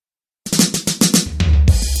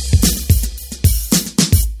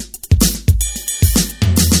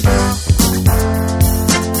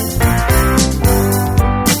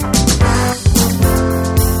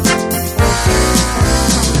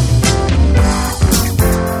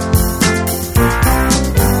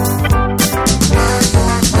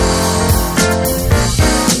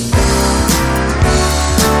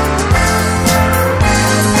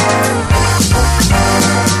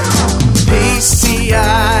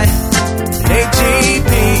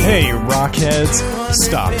rockheads,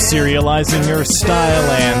 stop serializing your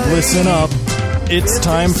style and listen up. It's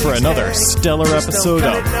time for another stellar episode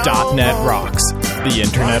of .NET Rocks, the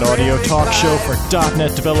internet audio talk show for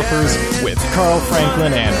 .NET developers with Carl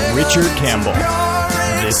Franklin and Richard Campbell.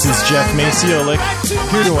 This is Jeff Maciolik,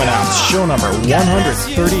 here to announce show number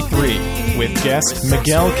 133 with guest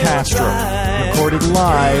Miguel Castro, recorded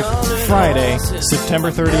live Friday,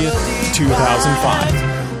 September 30th,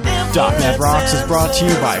 2005. .NET Rocks is brought to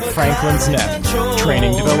you by Franklin's Net,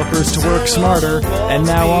 training developers to work smarter, and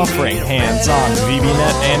now offering hands-on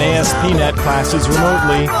VBNet and ASP.NET classes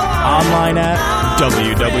remotely, online at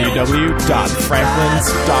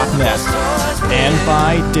www.franklins.net. And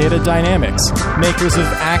by Data Dynamics, makers of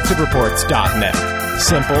ActiveReports.net.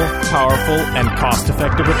 Simple, powerful, and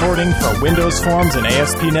cost-effective reporting for Windows Forms and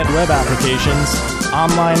ASP.NET web applications,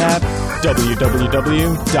 online at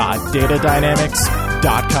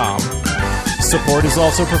www.datadynamics.com. Support is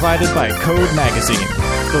also provided by Code Magazine,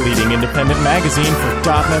 the leading independent magazine for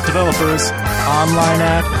 .NET developers, online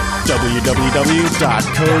at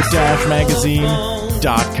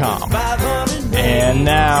www.code-magazine.com. And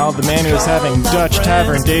now, the man who is having Dutch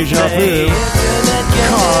Tavern deja vu,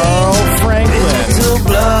 Carl Franklin.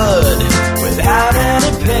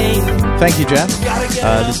 Thank you, Jeff.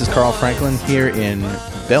 This is Carl Franklin here in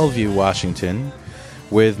Bellevue, Washington,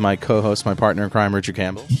 with my co-host, my partner in crime, Richard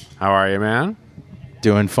Campbell. How are you, man?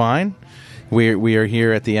 Doing fine. We are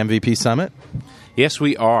here at the MVP Summit. Yes,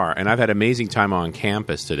 we are, and I've had an amazing time on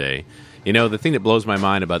campus today. You know, the thing that blows my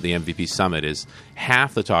mind about the MVP Summit is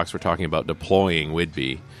half the talks we're talking about deploying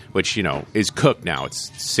Whidbey, which, you know, is cooked now.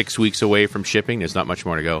 It's 6 weeks away from shipping. There's not much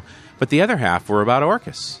more to go. But the other half were about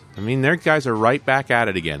Orcus. I mean, their guys are right back at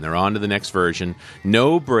it again. They're on to the next version.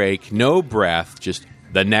 No break, no breath, just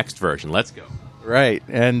the next version. Let's go. Right.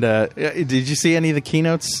 And did you see any of the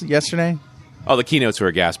keynotes yesterday? Oh, the keynotes were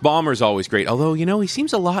a gas. Ballmer's always great. Although, you know, he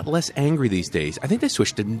seems a lot less angry these days. I think they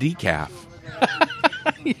switched to decaf.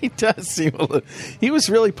 He does seem a little... He was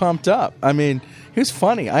really pumped up. I mean, he was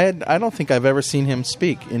funny. I don't think I've ever seen him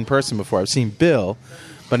speak in person before. I've seen Bill,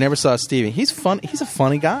 but never saw Steven. He's fun. He's a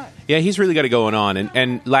funny guy. Yeah, he's really got it going on.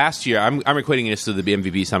 And last year, I'm equating this to the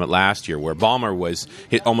MVP Summit last year, where Ballmer was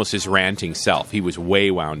almost his ranting self. He was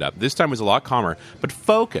way wound up. This time was a lot calmer, but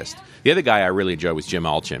focused. The other guy I really enjoyed was Jim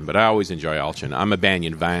Alchin, but I always enjoy Alchin. I'm a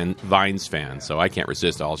Banyan Vines fan, so I can't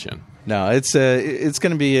resist Alchin. No, it's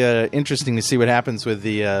going to be interesting to see what happens with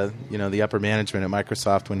the the upper management at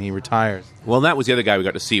Microsoft when he retires. Well, that was the other guy we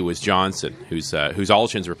got to see was Johnson, who's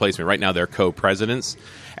Alchin's replacement. Right now, they're co-presidents,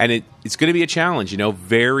 and it's going to be a challenge. You know,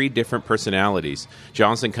 very different personalities.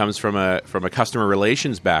 Johnson comes from a customer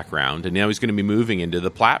relations background, and now he's going to be moving into the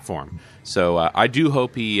platform. So I do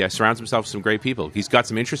hope he surrounds himself with some great people. He's got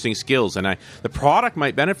some interesting skills, and the product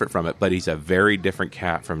might benefit from it. But he's a very different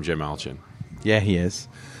cat from Jim Alchin. Yeah, he is.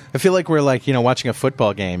 I feel like we're watching a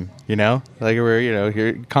football game, like we're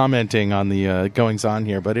here commenting on the goings on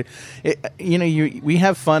here. But we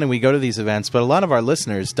have fun and we go to these events, but a lot of our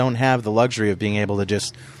listeners don't have the luxury of being able to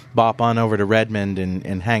just bop on over to Redmond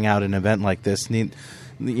and hang out at an event like this.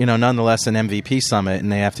 Nonetheless, an MVP Summit,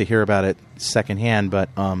 and they have to hear about it secondhand. But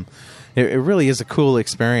it really is a cool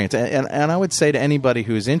experience, and I would say to anybody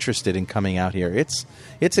who is interested in coming out here, it's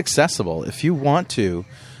accessible if you want to.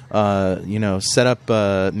 Set up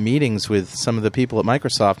meetings with some of the people at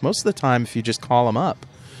Microsoft. Most of the time, if you just call them up,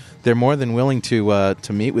 they're more than willing to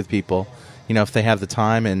meet with people. If they have the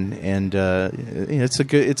time, and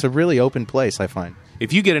it's a really open place, I find.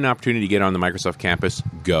 If you get an opportunity to get on the Microsoft campus,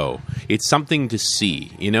 go. It's something to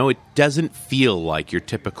see. It doesn't feel like your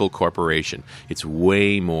typical corporation. It's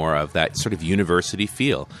way more of that sort of university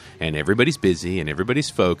feel. And everybody's busy and everybody's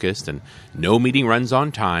focused and no meeting runs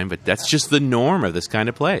on time, but that's just the norm of this kind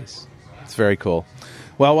of place. It's very cool.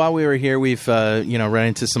 Well, while we were here, we've run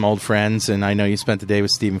into some old friends, and I know you spent the day with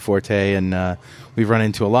Stephen Forte, and we've run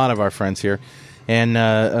into a lot of our friends here. And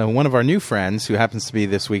one of our new friends, who happens to be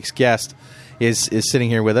this week's guest, is sitting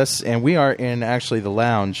here with us, and we are in actually the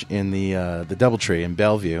lounge in the DoubleTree in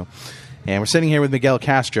Bellevue, and we're sitting here with Miguel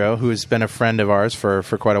Castro, who has been a friend of ours for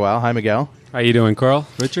quite a while. Hi, Miguel. How you doing, Carl?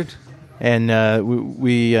 Richard? And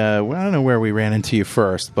we I don't know where we ran into you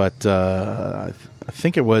first, but I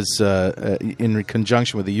think it was in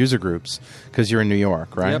conjunction with the user groups, because you're in New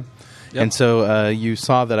York, right? Yep. And so you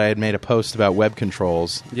saw that I had made a post about web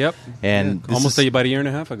controls. Yep. And almost about a year and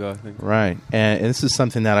a half ago, I think. Right. And this is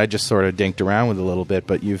something that I just sort of dinked around with a little bit,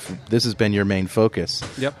 but this has been your main focus.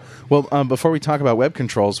 Yep. Well, before we talk about web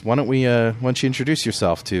controls, why don't you introduce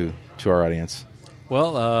yourself to our audience?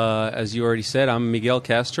 Well, as you already said, I'm Miguel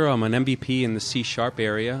Castro. I'm an MVP in the C#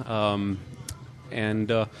 area.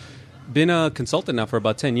 And Been a consultant now for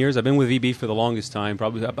about 10 years. I've been with VB for the longest time,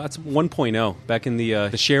 probably about 1.0, back in the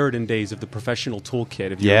Sheridan days of the professional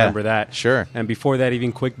toolkit, if you remember that. Sure. And before that,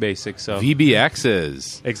 even Quick Basic. So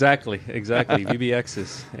VBXs. Exactly,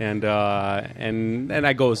 VBXs. And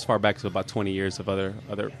I go as far back to about 20 years of other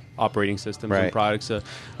operating systems and products.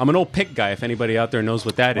 I'm an old PIC guy, if anybody out there knows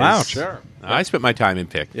what that is. Wow, sure. I spent my time in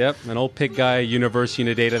PIC. Yep, an old PIC guy, Universe,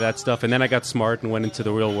 Unidata, that stuff. And then I got smart and went into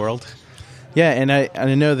the real world. Yeah, and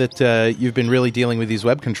I know that you've been really dealing with these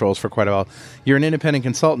web controls for quite a while. You're an independent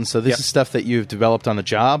consultant, so this is stuff that you've developed on the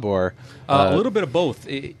job, or a little bit of both.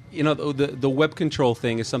 The web control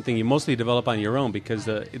thing is something you mostly develop on your own, because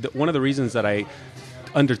one of the reasons that I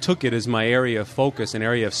undertook it is my area of focus and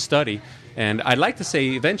area of study. And I'd like to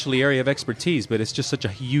say eventually area of expertise, but it's just such a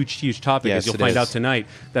huge topic, as you'll find out tonight,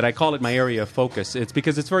 that I call it my area of focus. It's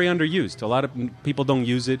because it's very underused. A lot of people don't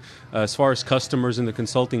use it. As far as customers in the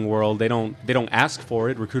consulting world, they don't ask for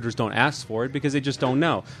it. Recruiters don't ask for it because they just don't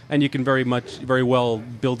know. And you can very well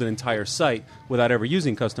build an entire site without ever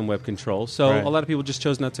using custom web control. So a lot of people just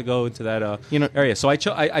chose not to go into that area. So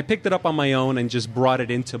I picked it up on my own and just brought it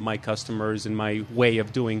into my customers and my way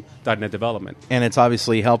of doing .NET development. And it's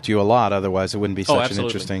obviously helped you a lot. Otherwise, it wouldn't be such an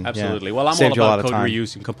interesting. Absolutely. Yeah. Well, I'm Saved all about you a lot code of time.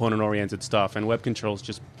 reuse and component-oriented stuff, and web controls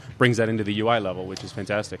just brings that into the UI level, which is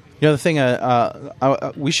fantastic. You know, the thing,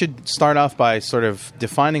 we should start off by sort of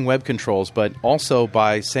defining web controls, but also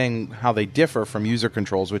by saying how they differ from user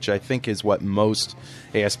controls, which I think is what most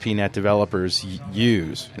ASP.NET developers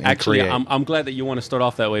use and Actually, create. I'm glad that you want to start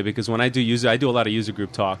off that way, because when I do I do a lot of user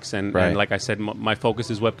group talks, and like I said, my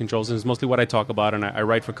focus is web controls, and it's mostly what I talk about, and I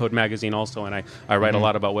write for Code Magazine also, and I write a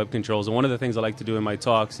lot about web controls. And one of the things I like to do in my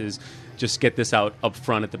talks is just get this out up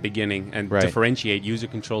front at the beginning and differentiate user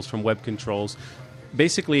controls from web controls.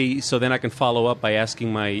 Basically, so then I can follow up by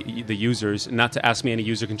asking the users not to ask me any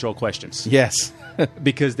user control questions. Yes.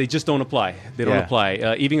 Because they just don't apply. They don't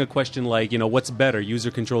apply. Even a question like, what's better,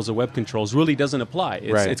 user controls or web controls, really doesn't apply.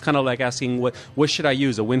 It's kind of like asking, what should I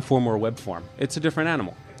use, a WinForm or a web form? It's a different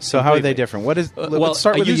animal. So how are they different? Let's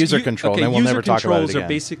start with the user control, and then we'll never talk about it again. User controls are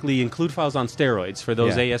basically include files on steroids for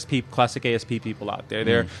those classic ASP people out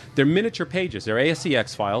there. They're miniature pages. They're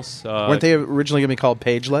ASCX files. Weren't they originally going to be called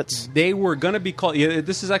pagelets? They were going to be called...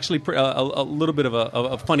 this is actually a little bit of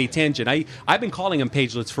a funny tangent. I've been calling them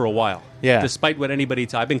pagelets for a while. Yeah. Despite what anybody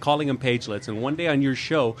I've been calling them pagelets. And one day on your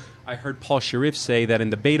show, I heard Paul Sharif say that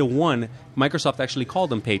in the beta 1, Microsoft actually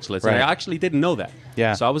called them pagelets. Right. And I actually didn't know that.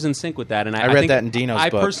 Yeah. So I was in sync with that. And I read that in Dino's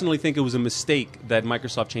book. I personally think it was a mistake that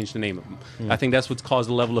Microsoft changed the name of them. I think that's what's caused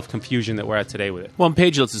the level of confusion that we're at today with it. Well,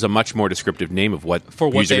 pagelets is a much more descriptive name of what For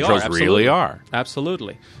what user they controls really are.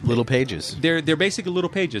 Absolutely. Little pages. They're basically little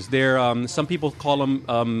pages. They're some people call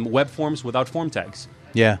them web forms without form tags.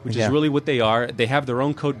 Yeah. Which is really what they are. They have their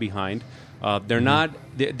own code behind. They're not.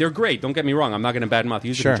 They're great. Don't get me wrong. I'm not going to badmouth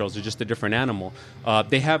user controls. They're just a different animal.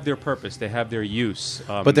 They have their purpose. They have their use.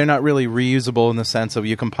 But they're not really reusable in the sense of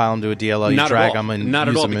you compile them to a DLL, you drag them and not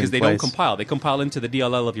use at all, them because in they place. don't compile. They compile into the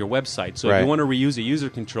DLL of your website. So if you want to reuse a user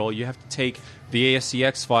control, you have to take the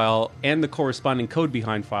ASCX file and the corresponding code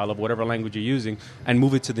behind file of whatever language you're using and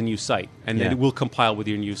move it to the new site, and then it will compile with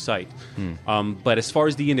your new site. But as far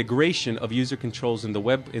as the integration of user controls in the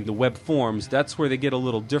web forms, that's where they get a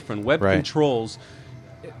little different. Web controls,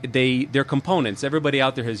 they're components. Everybody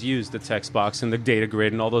out there has used the text box and the data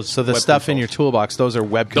grid and all those. So the web stuff controls. in your toolbox, those are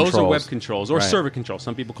web controls. Those are web controls or server controls.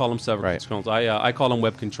 Some people call them server controls. I call them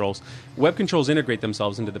web controls. Web controls integrate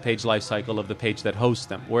themselves into the page lifecycle of the page that hosts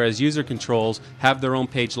them, whereas user controls have their own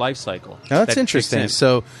page lifecycle. Now that's interesting.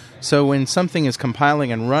 So when something is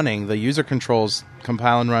compiling and running, the user controls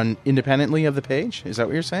compile and run independently of the page? Is that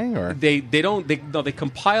what you're saying? Or they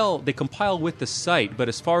compile with the site, but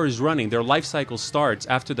as far as running, their life cycle starts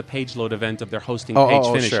after the page load event of their hosting page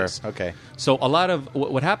finishes. Sure. Okay. So a lot of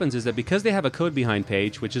what happens is that because they have a code behind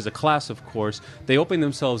page, which is a class, of course, they open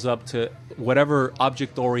themselves up to whatever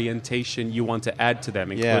object orientation you want to add to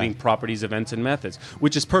them, including properties, events, and methods,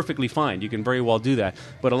 which is perfectly fine. You can very well do that.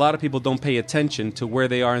 But a lot of people don't pay attention to where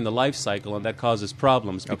they are in the life cycle, and that causes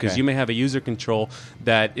problems because you may have a user control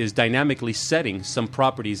that is dynamically setting some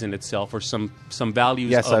properties in itself or some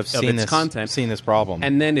values of its content. I've seen this problem.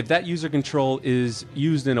 And then if that user control is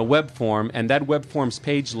used in a web form and that web form's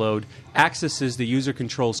page load accesses the user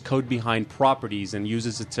control's code behind properties and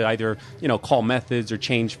uses it to either call methods or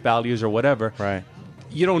change values or whatever,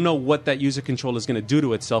 you don't know what that user control is going to do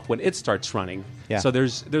to itself when it starts running. Yeah. So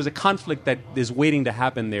there's a conflict that is waiting to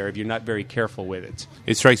happen there if you're not very careful with it.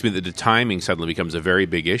 It strikes me that the timing suddenly becomes a very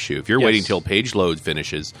big issue. If you're waiting till page load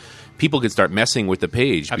finishes, people can start messing with the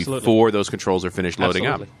page before those controls are finished loading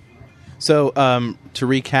up. So to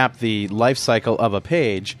recap the life cycle of a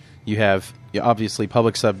page, obviously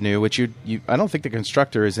public sub new, which you I don't think the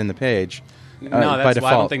constructor is in the page. No, by that's default. why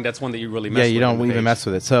I don't think that's one that you really mess with. Yeah, you don't on the even page. mess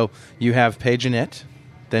with it. So you have page init,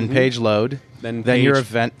 then page load, Then your page-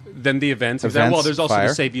 event. Then the events. Events, Well, there's also fire.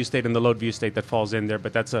 the save view state and the load view state that falls in there,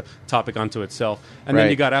 but that's a topic unto itself. And then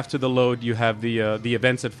Right. you got after the load, you have the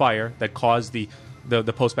events at fire that caused the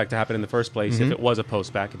postback to happen in the first place. If it was a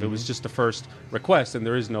postback, if it was just the first request and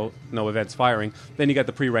there is no events firing, then you got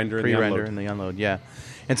the pre-render and the Pre-render unload. and the unload, yeah.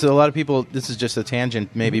 And so a lot of people, this is just a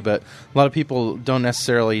tangent maybe, but a lot of people don't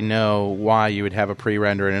necessarily know why you would have a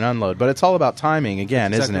pre-render and an unload. But it's all about timing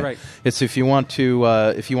again, That's isn't exactly it? right. It's if you want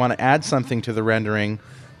to add something to the rendering,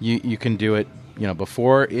 you can do it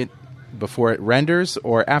before it renders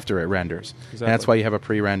or after it renders. Exactly. And that's why you have a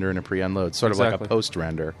pre-render and a pre-unload, sort of like Exactly. a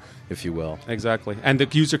post-render, if you will. Exactly. And the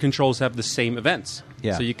user controls have the same events.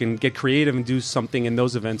 Yeah. So you can get creative and do something in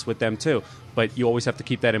those events with them too. But you always have to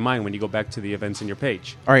keep that in mind when you go back to the events in your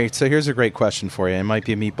page. All right, so here's a great question for you. It might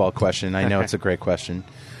be a meatball question. I know it's a great question.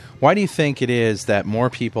 Why do you think it is that more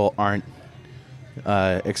people aren't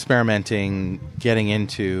experimenting, getting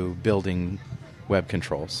into building web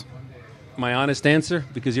controls? My honest answer,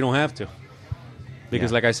 because you don't have to.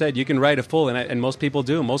 Because, Yeah. like I said, you can write a full, and most people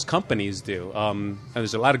do. Most companies do. And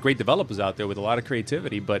there's a lot of great developers out there with a lot of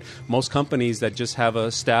creativity, but most companies that just have a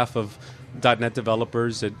staff of .NET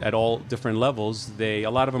developers at all different levels, a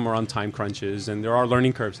lot of them are on time crunches, and there are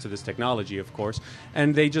learning curves to this technology, of course.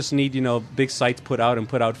 And they just need, big sites put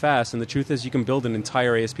out fast. And the truth is, you can build an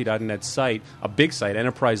entire ASP.NET site, a big site,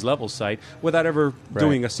 enterprise level site, without ever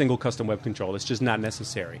doing a single custom web control. It's just not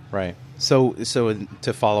necessary. Right. So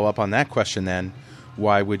to follow up on that question then,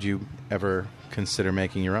 why would you ever consider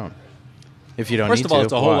making your own? If you don't First need of all, to,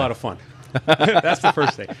 it's a whole why? lot of fun. That's the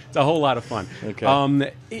first thing. It's a whole lot of fun.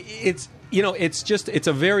 Okay. It's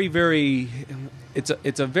a very, very,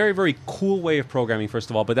 it's a very, very cool way of programming. First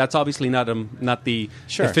of all, but that's obviously not the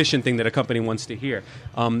Sure. efficient thing that a company wants to hear.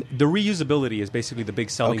 The reusability is basically the big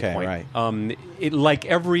selling Okay, point. right. Like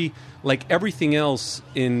everything else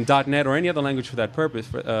in .NET or any other language for that purpose.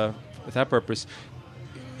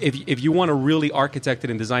 If you want to really architect it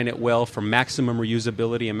and design it well for maximum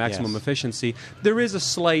reusability and maximum Yes. efficiency, there is a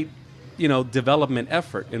slight, development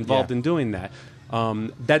effort involved Yeah. in doing that.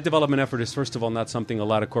 That development effort is, first of all, not something a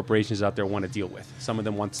lot of corporations out there want to deal with. Some of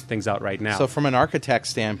them want things out right now. So from an architect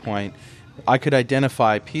standpoint, I could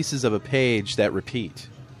identify pieces of a page that repeat.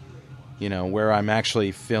 Where I'm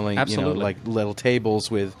actually filling, Absolutely. like little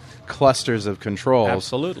tables with clusters of controls.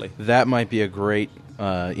 Absolutely. That might be a great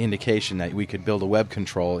indication that we could build a web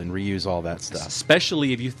control and reuse all that stuff.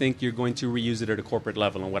 Especially if you think you're going to reuse it at a corporate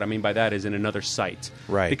level. And what I mean by that is in another site.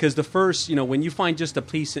 Right. Because the first, when you find just a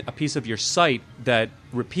piece of your site that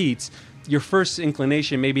repeats, your first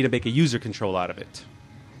inclination may be to make a user control out of it.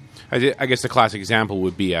 I guess the classic example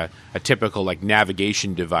would be a typical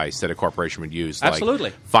navigation device that a corporation would use.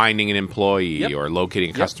 Absolutely. Like finding an employee Yep. or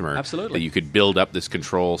locating a Yep, customer. absolutely. That you could build up this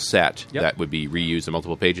control set Yep. that would be reused in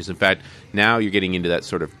multiple pages. In fact, now you're getting into that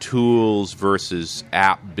sort of tools versus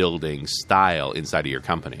app building style inside of your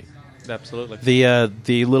company. Absolutely.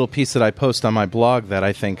 The little piece that I post on my blog that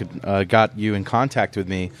I think got you in contact with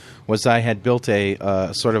me was I had built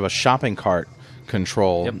a sort of a shopping cart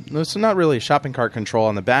control. Yep. It's not really a shopping cart control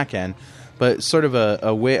on the back end, but sort of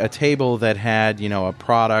a table that had a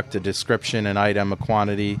product, a description, an item, a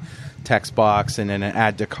quantity, text box, and then an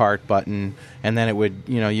add to cart button, and then it would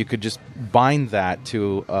you could just bind that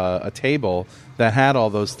to a table that had all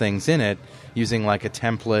those things in it using like a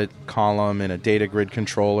template column and a data grid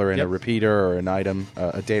controller and Yep. a repeater or an item,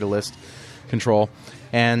 a data list control.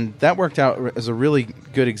 And that worked out as a really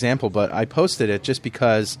good example, but I posted it just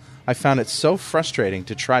because I found it so frustrating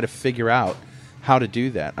to try to figure out how to do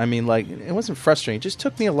that. I mean, it wasn't frustrating. It just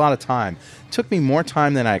took me a lot of time. It took me more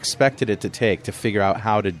time than I expected it to take to figure out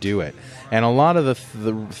how to do it. And a lot of the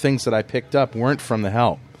things that I picked up weren't from the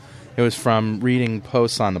help. It was from reading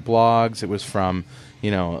posts on the blogs. It was from a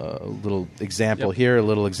little example Yep. here, a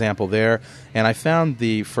little example there. And I found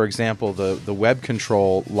for example, the web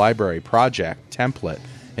control library project template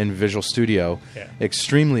in Visual Studio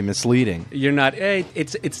extremely misleading. You're not.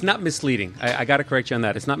 It's not misleading. I got to correct you on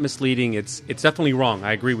that. It's not misleading. It's definitely wrong.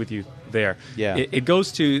 I agree with you there. Yeah. It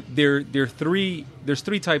goes to there's three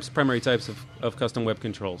primary types of custom web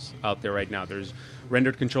controls out there right now. There's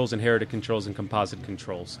rendered controls, inherited controls, and composite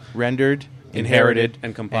controls. Rendered, inherited,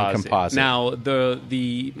 and composite. Now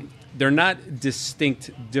they're not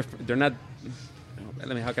distinct. Different. They're not.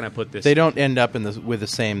 How can I put this? They don't end up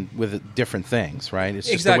with different things, right? It's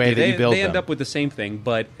just exactly. the way that you build they them. end up with the same thing,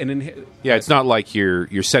 but Yeah, it's not like you're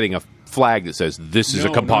setting a flag that says this is a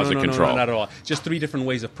composite control. No, not at all. Just 3 different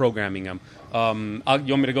ways of programming them. You want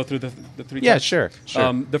me to go through the 3 Yeah, types? sure.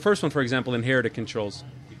 The first one, for example, inherited controls.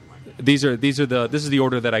 This is the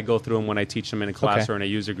order that I go through them when I teach them in a class Okay. or in a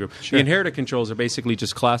user group. Sure. The inherited controls are basically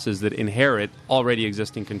just classes that inherit already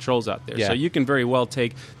existing controls out there. Yeah. So you can very well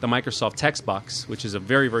take the Microsoft text box, which is a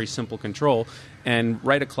very, very simple control, and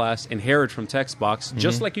write a class inherit from text box,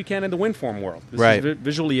 just like you can in the WinForm world. This Right. is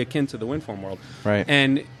visually akin to the WinForm world. Right.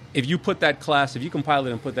 And if you put that class, if you compile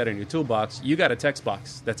it and put that in your toolbox, you got a text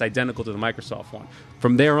box that's identical to the Microsoft one.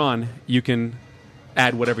 From there on, you can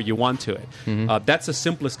add whatever you want to it. That's the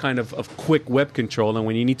simplest kind of quick web control, and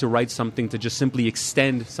when you need to write something to just simply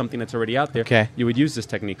extend something that's already out there, Okay. you would use this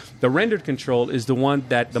technique. The rendered control is the one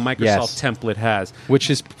that the Microsoft Yes. template has. Which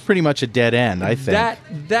is pretty much a dead end, I think.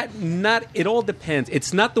 It all depends.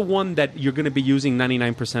 It's not the one that you're going to be using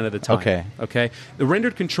 99% of the time. Okay. The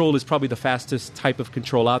rendered control is probably the fastest type of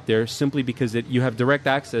control out there, simply because you have direct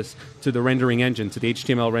access to the rendering engine, to the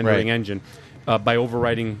HTML rendering Right. engine. By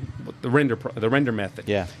overriding the render method.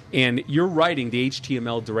 Yeah. And you're writing the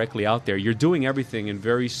HTML directly out there. You're doing everything in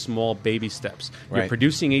very small baby steps. You're Right.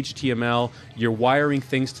 producing HTML. You're wiring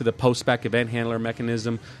things to the post-back event handler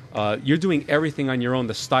mechanism. You're doing everything on your own.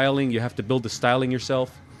 The styling, you have to build the styling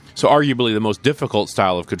yourself. So arguably the most difficult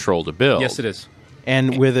style of control to build. Yes, it is.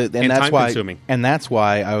 And with it, and and that's why, time-consuming. and that's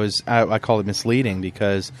why I call it misleading,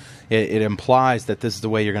 because it implies that this is the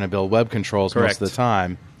way you're going to build web controls Correct. most of the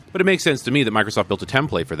time. But it makes sense to me that Microsoft built a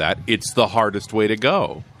template for that. It's the hardest way to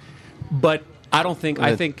go. But I don't think.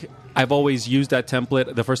 I think I've always used that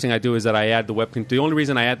template. The first thing I do is that I add the web. The only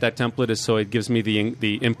reason I add that template is so it gives me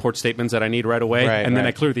the import statements that I need right away, Right, and then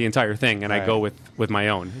right. I clear the entire thing and I Right. go with my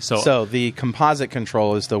own. So the composite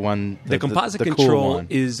control is the one. The composite the cool control one.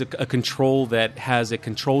 is a control that has a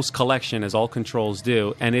controls collection, as all controls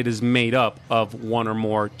do, and it is made up of one or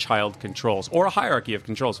more child controls, or a hierarchy of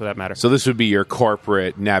controls, for that matter. So this would be your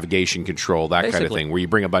corporate navigation control, that kind of Basically. thing, where you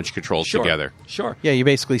bring a bunch of controls Sure. together. Sure. Yeah, you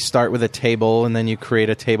basically start with a table, and then you create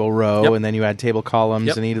a table row, Yep. and then you add table columns,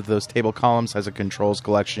 Yep. and each of those table columns has a controls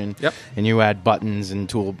collection. Yep. And you add buttons and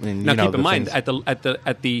tool. And, Now you know, keep in the mind, things.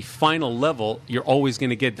 at the final level, you're always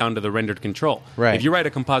going to get down to the rendered control. Right. If you write a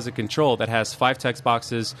composite control that has 5 text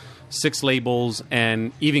boxes, 6 labels,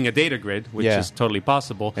 and even a data grid, which Yeah. is totally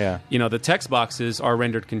possible, Yeah. the text boxes are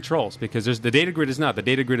rendered controls, because the data grid is not. The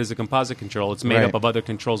data grid is a composite control. It's made Right. up of other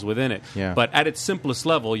controls within it. Yeah. But at its simplest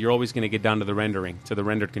level, you're always going to get down to the rendering, to the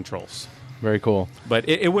rendered controls. Very cool. But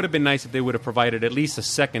it would have been nice if they would have provided at least a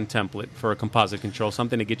second template for a composite control,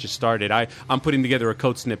 something to get you started. I'm putting together a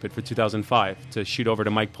code snippet for 2005 to shoot over to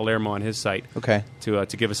Mike Palermo on his site. Okay. To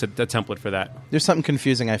give us a template for that. There's something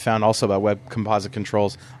confusing I found also about web composite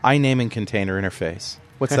controls. iNaming container interface.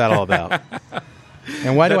 What's that all about?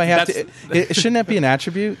 And why do I have to? Shouldn't that be an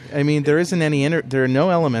attribute? I mean, there isn't any. There are no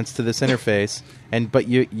elements to this interface, but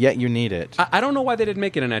yet you need it. I don't know why they didn't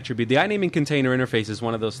make it an attribute. The iNaming container interface is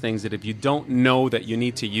one of those things that if you don't know that you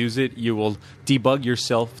need to use it, you will debug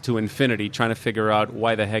yourself to infinity trying to figure out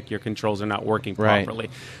why the heck your controls are not working Right.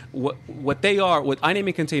 properly. What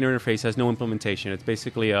iNaming container interface has no implementation. It's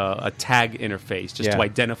basically a tag interface just to Yeah.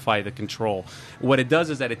 identify the control. What it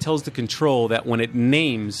does is that it tells the control that when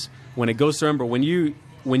it goes to, remember, when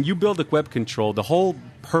you build a web control, the whole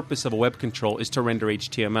purpose of a web control is to render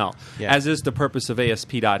HTML, Yeah. as is the purpose of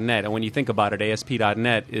ASP.NET. And when you think about it,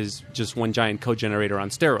 ASP.NET is just one giant code generator on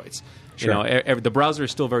steroids. Sure. The browser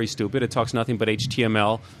is still very stupid. It talks nothing but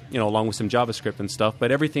HTML, along with some JavaScript and stuff.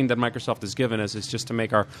 But everything that Microsoft has given us is just to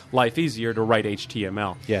make our life easier to write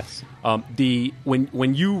HTML. Yes.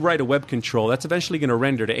 When you write a web control, that's eventually going to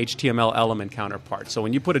render to HTML element counterpart. So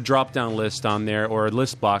when you put a drop-down list on there or a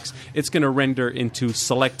list box, it's going to render into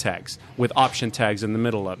select tags with option tags in the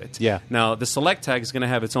middle of it. Yeah. Now, the select tag is going to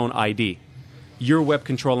have its own ID. Your web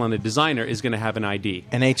control on the designer is going to have an ID.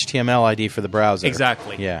 An HTML ID for the browser.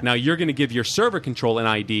 Exactly. Yeah. Now, you're going to give your server control an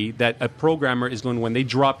ID that a programmer is going, when they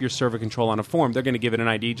drop your server control on a form, they're going to give it an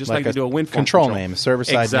ID, just like they do a WinForm control name, a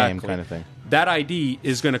server-side name Exactly. kind of thing. That ID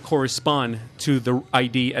is going to correspond to the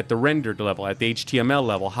ID at the rendered level, at the HTML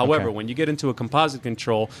level. However, Okay. when you get into a composite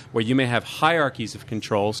control where you may have hierarchies of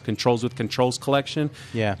controls with controls collection,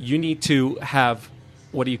 Yeah. you need to have,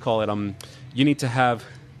 what do you call it? You need to have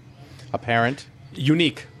A parent.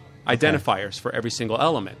 unique identifiers for every single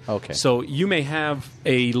element. Okay. So you may have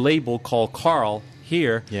a label called Carl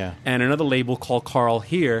here, Yeah. and another label called Carl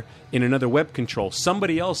here in another web control.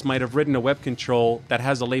 Somebody else might have written a web control that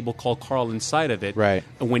has a label called Carl inside of it. Right.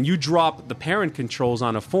 And when you drop the parent controls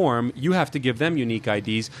on a form, you have to give them unique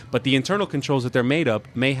IDs, but the internal controls that they're made of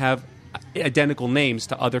may have identical names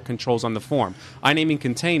to other controls on the form. iNaming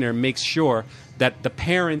container makes sure that the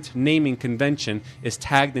parent naming convention is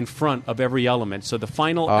tagged in front of every element. So the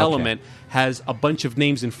final element has a bunch of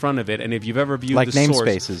names in front of it. And if you've ever viewed like the source...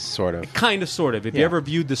 namespaces, sort of. Kind of, sort of. If you ever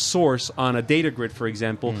viewed the source on a data grid, for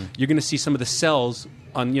example, you're going to see some of the cells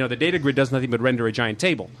on, the data grid does nothing but render a giant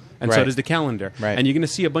table. And so does the calendar. Right. And you're going to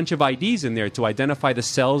see a bunch of IDs in there to identify the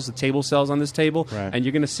cells, the table cells on this table. Right. And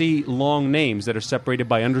you're going to see long names that are separated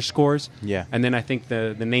by underscores. Yeah. And then I think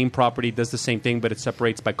the name property does the same thing, but it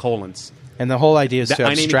separates by colons. And the whole idea is The to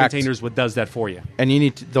iNaming abstract. containers does that for you. And you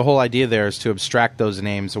need the whole idea there is to abstract those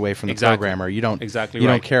names away from the programmer. You don't Exactly you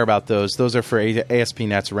right. don't care about those. Those are for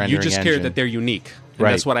ASP.NET's rendering You just engine. care that they're unique. And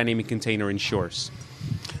Right. that's what iNaming container ensures.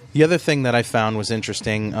 The other thing that I found was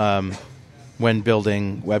interesting when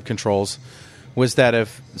building web controls was that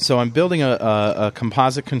I'm building a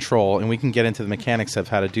composite control, and we can get into the mechanics of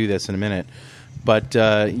how to do this in a minute. But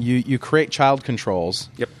you create child controls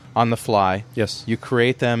on the fly. Yes. You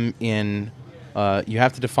create them in. You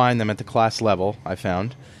have to define them at the class level. I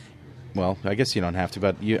found. Well, I guess you don't have to,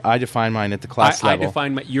 but I define mine at the class level.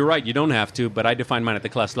 You're right. You don't have to, but I define mine at the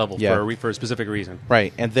class level for a specific reason.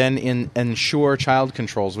 Right, and then in ensure child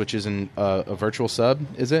controls, which is in a virtual sub,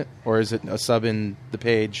 is it, or is it a sub in the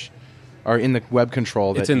page, or in the web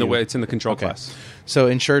control? It's in the control class. So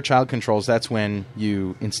ensure child controls. That's when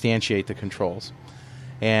you instantiate the controls,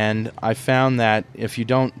 and I found that if you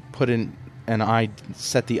don't put in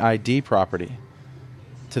set the ID property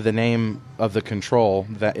to the name of the control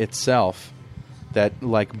that itself, that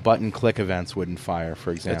like button click events wouldn't fire,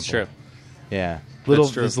 for example. That's true. Yeah.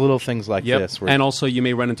 That's true. There's little things like this. And also you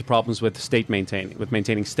may run into problems with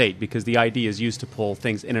maintaining state, because the ID is used to pull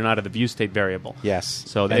things in and out of the view state variable. Yes.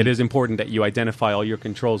 So it is important that you identify all your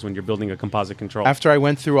controls when you're building a composite control. After I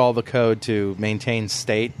went through all the code to maintain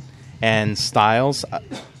state and styles,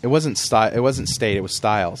 it wasn't state, it was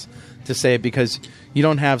styles. To say it, because you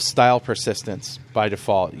don't have style persistence by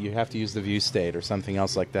default. You have to use the view state or something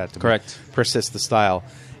else like that to persist the style.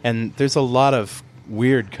 And there's a lot of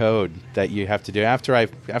weird code that you have to do. After I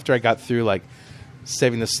got through like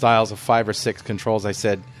saving the styles of 5 or 6 controls, I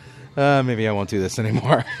said, maybe I won't do this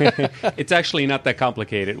anymore. It's actually not that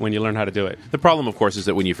complicated when you learn how to do it. The problem, of course, is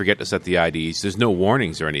that when you forget to set the IDs, there's no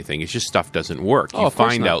warnings or anything. It's just stuff doesn't work. You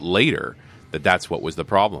find out later that that's what was the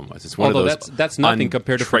problem. It's one Although of those that's nothing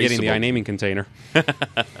compared to forgetting the untraceable- iNaming container.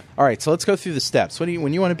 All right, so let's go through the steps. When you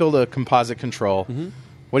want to build a composite control,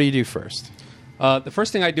 what do you do first? The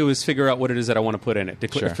first thing I do is figure out what it is that I want to put in it.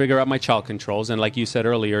 Figure out my child controls, and like you said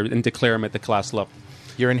earlier, and declare them at the class level.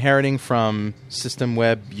 You're inheriting from system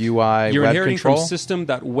web UI You're web inheriting control? from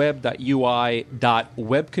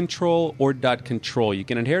system.web.ui.webcontrol or .control. You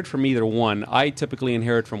can inherit from either one. I typically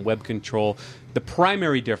inherit from web control. The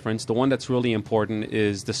primary difference, the one that's really important,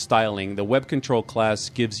 is the styling. The web control class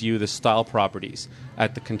gives you the style properties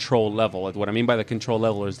at the control level. What I mean by the control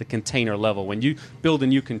level is the container level. When you build a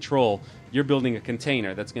new control, you're building a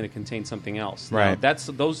container that's going to contain something else. Right. Now,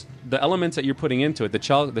 the elements that you're putting into it, the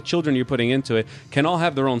children you're putting into it, can all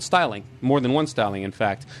have their own styling, more than one styling, in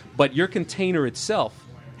fact. But your container itself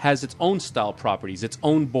has its own style properties, its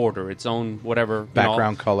own border, its own whatever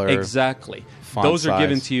Background color. Exactly. Font Those are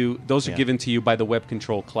given size. to you. Those are given to you by the web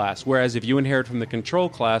control class. Whereas if you inherit from the control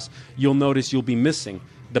class, you'll notice you'll be missing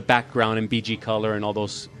the background and BG color and all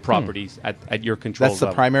those properties at your control That's the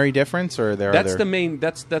level. primary difference, or That's the main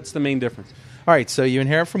difference. All right, so you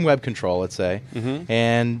inherit from web control, let's say,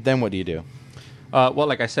 and then what do you do? Well,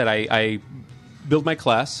 like I said, I build my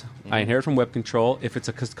class. I inherit from web control. If it's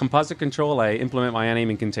a composite control, I implement my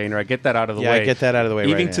iNaming container. I get that out of the way. I get that out of the way.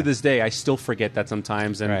 Even right to now. this day, I still forget that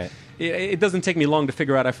sometimes, and Right. it doesn't take me long to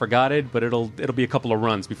figure out I forgot it. But it'll be a couple of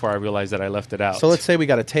runs before I realize that I left it out. So let's say we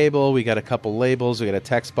got a table, we got a couple labels, we got a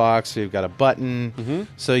text box, we've got a button.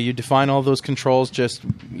 So you define all those controls. Just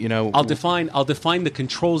I'll define the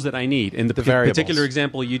controls that I need. In the variables. particular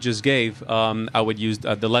example you just gave, I would use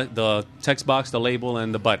the text box, the label,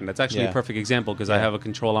 and the button. That's actually a perfect example because I have a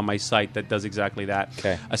control on my site that does exactly that.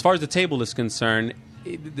 Okay. As far as the table is concerned,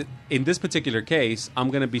 in this particular case, I'm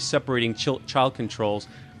going to be separating child controls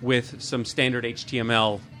with some standard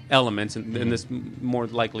HTML elements, and this more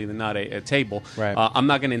likely than not a table. Right. I'm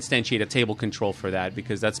not going to instantiate a table control for that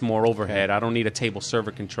because that's more overhead. I don't need a table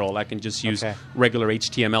server control. I can just use regular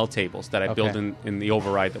HTML tables that I build in the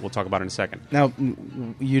override that we'll talk about in a second. Now,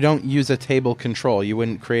 you don't use a table control. You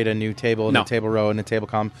wouldn't create a new table and a table row and a table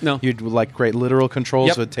column. No. You'd like create literal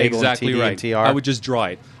controls with table exactly and TD right. and TR. I would just draw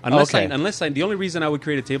it. Unless Okay. the only reason I would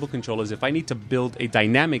create a table control is if I need to build a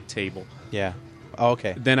dynamic table. Yeah. Oh,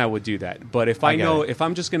 okay. Then I would do that. But if I know, if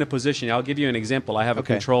I'm just going to position, I'll give you an example. I have a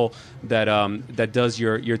control that that does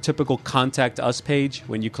your typical contact us page.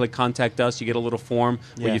 When you click contact us, you get a little form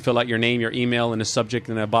where you fill out your name, your email, and a subject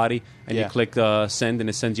and a body, and you click send, and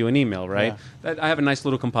it sends you an email, right? I have a nice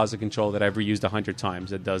little composite control that I've reused 100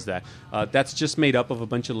 times that does that. That's just made up of a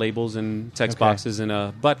bunch of labels and text boxes and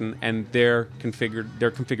a button, and their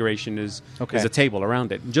configuration is a table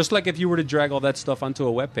around it. Just like if you were to drag all that stuff onto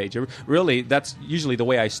a web page. Really, that's usually the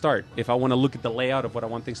way I start. If I want to look at the layout of what I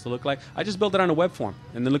want things to look like, I just build it on a web form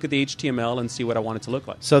and then look at the HTML and see what I want it to look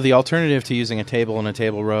like. So the alternative to using a table and a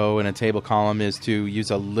table row and a table column is to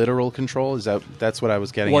use a literal control? That's what I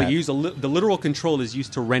was getting at? Well, the literal control is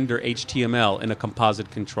used to render HTML in a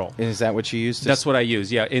composite control. And is that what you use? That's what I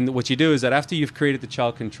use, yeah. And what you do is that after you've created the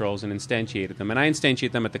child controls and instantiated them, and I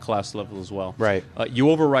instantiate them at the class level as well. Right. You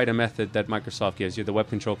override a method that Microsoft gives you, the web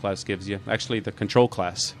control class gives you, actually the control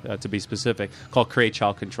class, to be specific, called create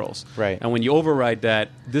child controls. Right. And when you override that,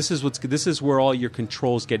 this is where all your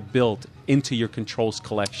controls get built into your controls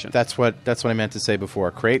collection. That's what I meant to say before.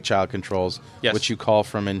 Create child controls, which you call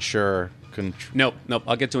from ensure. Nope.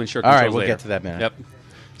 I'll get to ensure controls. All right, we'll get to that in a minute. Yep.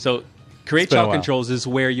 So create child controls is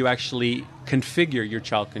where you actually configure your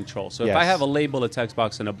child control. So if I have a label, a text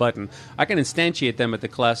box, and a button, I can instantiate them at the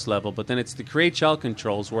class level, but then it's the create child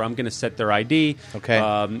controls where I'm going to set their ID,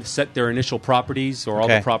 set their initial properties or all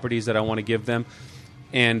the properties that I want to give them,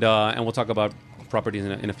 and we'll talk about properties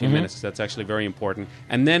in a few minutes. That's actually very important.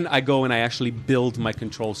 And then I go and I actually build my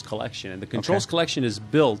controls collection. And the controls collection is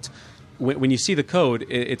built, when you see the code,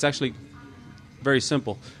 it's actually very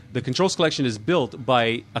simple. The controls collection is built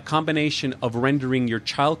by a combination of rendering your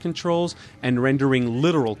child controls and rendering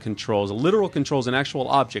literal controls. A literal control is an actual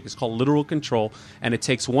object. It's called literal control, and it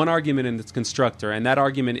takes one argument in its constructor, and that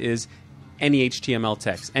argument is any HTML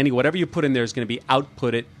text. Whatever you put in there is going to be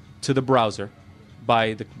outputted to the browser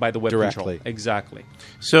by the web directly. Control. Exactly.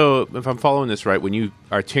 So if I'm following this right, when you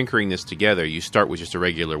are tinkering this together, you start with just a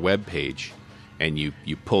regular web page, and you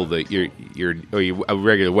pull a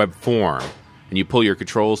regular web form, and you pull your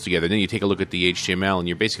controls together. Then you take a look at the HTML, and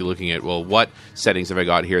you're basically looking at, well, what settings have I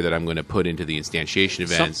got here that I'm going to put into the instantiation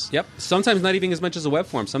events? Sometimes not even as much as a web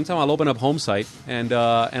form. Sometimes I'll open up Home Site, and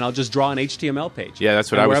I'll just draw an HTML page. Yeah,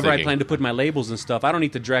 that's what I was thinking. Wherever I plan to put my labels and stuff, I don't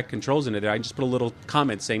need to drag controls into there. I just put a little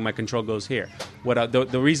comment saying my control goes here.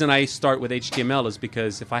 The reason I start with HTML is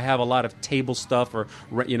because if I have a lot of table stuff or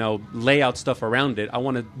layout stuff around it, I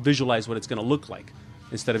want to visualize what it's going to look like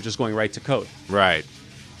instead of just going right to code. Right.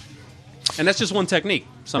 And that's just one technique.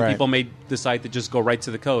 Some people may decide to just go right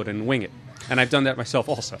to the code and wing it. And I've done that myself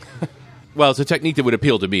also. Well, it's a technique that would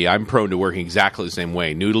appeal to me. I'm prone to working exactly the same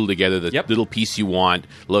way. Noodle together the little piece you want,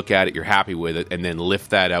 look at it, you're happy with it, and then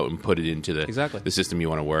lift that out and put it into the system you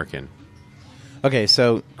want to work in. Okay,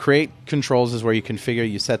 so create controls is where you configure,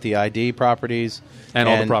 you set the ID properties. And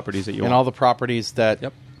all the properties that you want. And all the properties that...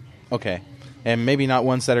 Yep. Okay. And maybe not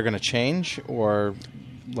ones that are going to change, or...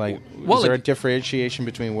 is there a differentiation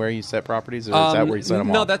between where you set properties, or is that where you set them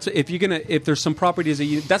all? No, that's if there's some properties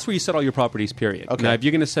that's where you set all your properties. Period. Okay. Now, if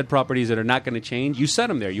you're going to set properties that are not going to change, you set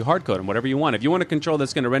them there. You hard code them, whatever you want. If you want a control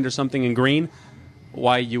that's going to render something in green,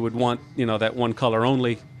 why you would want that one color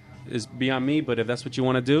only is beyond me. But if that's what you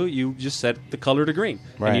want to do, you just set the color to green,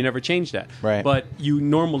 and you never change that. Right. But you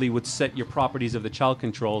normally would set your properties of the child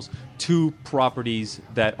controls to properties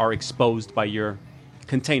that are exposed by your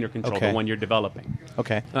container control, the one you're developing.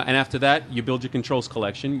 Okay. And after that, you build your controls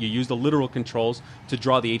collection. You use the literal controls to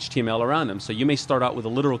draw the HTML around them. So you may start out with a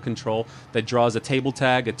literal control that draws a table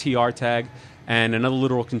tag, a TR tag, and another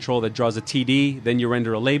literal control that draws a TD. Then you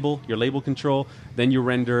render a label, your label control. Then you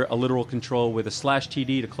render a literal control with a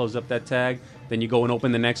 /TD to close up that tag. Then you go and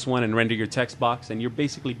open the next one and render your text box. And you're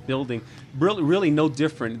basically building really no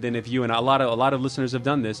different than if you, and a lot of listeners have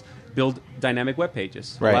done this, build dynamic web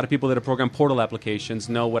pages. Right. A lot of people that have programmed portal applications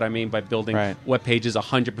know what I mean by building web pages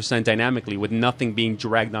 100% dynamically with nothing being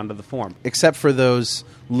dragged onto the form. Except for those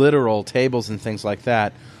literal tables and things like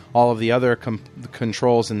that, all of the other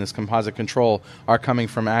controls in this composite control are coming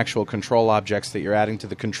from actual control objects that you're adding to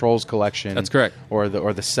the controls collection. That's correct. Or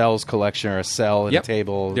the cells collection, or a cell in a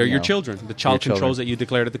table. They're your children, the child controls that you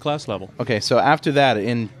declared at the class level. Okay, so after that,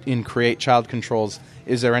 in create child controls,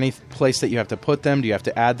 is there any place that you have to put them? Do you have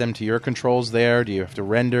to add them to your controls there? Do you have to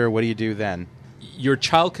render? What do you do then? Your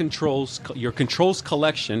child controls, your controls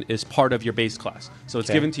collection is part of your base class. So it's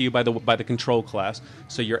given to you by the control class.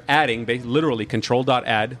 So you're adding literally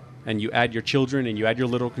control.add, and you add your children and you add your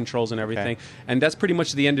literal controls and everything. Okay. And that's pretty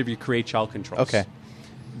much the end of your create child controls. Okay.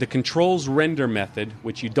 The controls render method,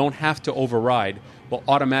 which you don't have to override, will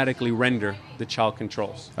automatically render the child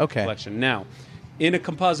controls collection. Now, In a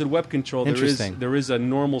composite web control, there is a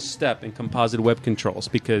normal step in composite web controls,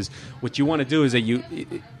 because what you want to do is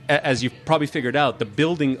that as you've probably figured out, the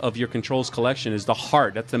building of your controls collection is the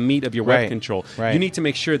heart. That's the meat of your web control. Right. You need to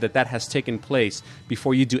make sure that has taken place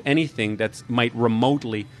before you do anything that might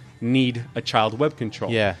remotely need a child web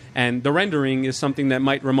control. Yeah. And the rendering is something that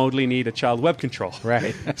might remotely need a child web control.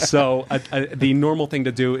 Right. So the normal thing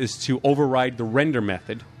to do is to override the render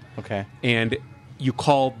method. Okay. And you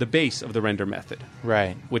call the base of the render method.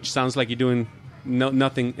 Right. Which sounds like you're doing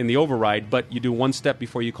nothing in the override, but you do one step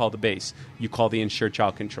before you call the base. You call the ensure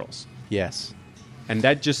child controls. Yes. And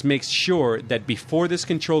that just makes sure that before this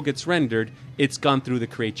control gets rendered, it's gone through the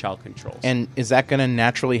create child controls. And is that going to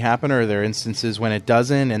naturally happen, or are there instances when it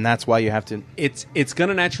doesn't, and that's why you have to... It's going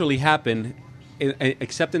to naturally happen,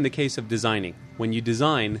 except in the case of designing. When you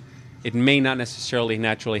design, it may not necessarily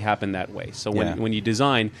naturally happen that way. So when you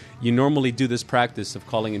design, you normally do this practice of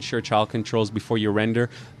calling ensure child controls before you render.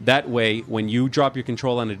 That way, when you drop your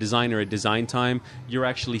control on a design or a design time, you're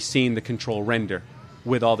actually seeing the control render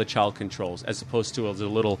with all the child controls, as opposed to a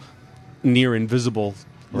little near invisible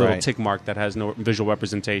little tick mark that has no visual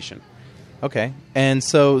representation. Okay. And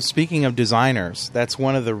so speaking of designers, that's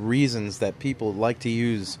one of the reasons that people like to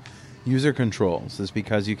use user controls, is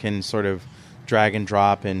because you can sort of drag and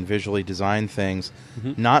drop and visually design things.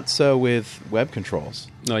 Mm-hmm. Not so with web controls.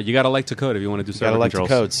 No, you got to like to code if you want to do server controls. You got to like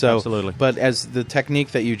to code. So, absolutely. But as the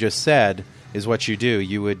technique that you just said is what you do.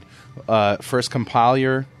 You would first compile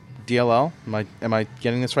your DLL. Am I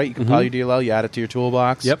getting this right? You compile your DLL, you add it to your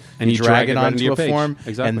toolbox. Yep. And you drag it onto a page. form,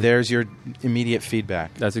 Exactly. and there's your immediate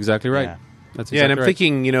feedback. That's exactly right. Yeah. That's exactly and I'm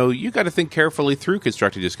thinking, you got to think carefully through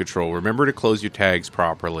constructed disk control. Remember to close your tags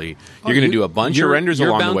properly. You're going to do a bunch of renders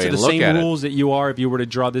along the way and look at it. You're bound to the same rules that you are if you were to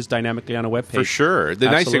draw this dynamically on a web page. For sure. The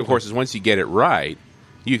nice thing, of course, is once you get it right,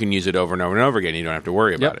 you can use it over and over and over again. You don't have to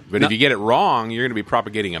worry about it. But if you get it wrong, you're going to be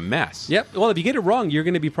propagating a mess. Yep. Well, if you get it wrong, you're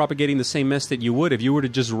going to be propagating the same mess that you would if you were to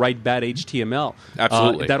just write bad HTML.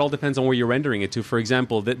 Absolutely. That all depends on where you're rendering it to. For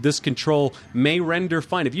example, this control may render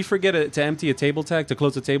fine. If you forget to empty a table tag, to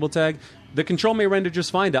close a table tag, the control may render just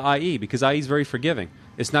fine to IE, because IE is very forgiving.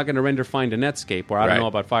 It's not going to render fine to Netscape, or I don't know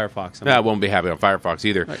about Firefox. That won't be happening on Firefox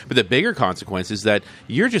either. Right. But the bigger consequence is that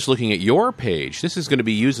you're just looking at your page. This is going to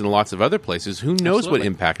be used in lots of other places. Who knows what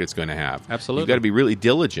impact it's going to have? Absolutely. You've got to be really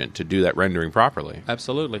diligent to do that rendering properly.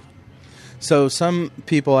 Absolutely. So some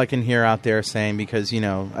people I can hear out there saying, because,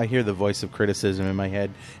 I hear the voice of criticism in my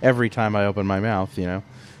head every time I open my mouth,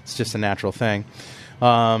 it's just a natural thing.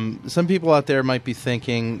 Some people out there might be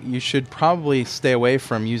thinking you should probably stay away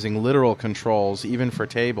from using literal controls, even for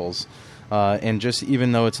tables. And just,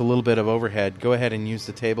 even though it's a little bit of overhead, go ahead and use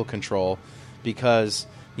the table control, because,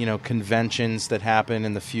 conventions that happen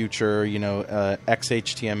in the future,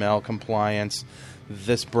 XHTML compliance,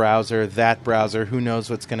 this browser, that browser, who knows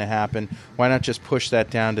what's going to happen. Why not just push that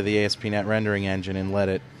down to the ASP.NET rendering engine and let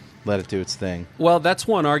it do its thing? Well, that's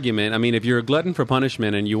one argument. I mean, if you're a glutton for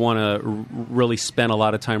punishment and you want to really spend a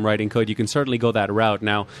lot of time writing code, you can certainly go that route.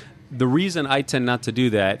 Now, the reason I tend not to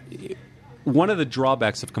do that, one of the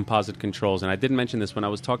drawbacks of composite controls, and I didn't mention this when I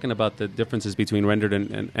was talking about the differences between rendered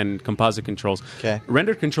and composite controls. Okay.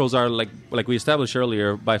 Rendered controls are, like we established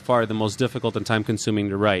earlier, by far the most difficult and time-consuming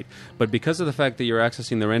to write. But because of the fact that you're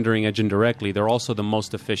accessing the rendering engine directly, they're also the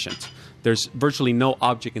most efficient. There's virtually no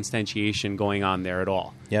object instantiation going on there at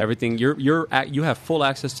all. Yep. Everything you have full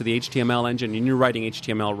access to the HTML engine, and you're writing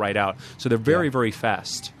HTML right out. So they're very, very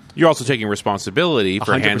fast. You're also taking responsibility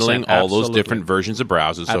for handling all those absolutely. different versions of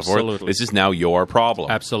browsers and so Absolutely. forth. This is now your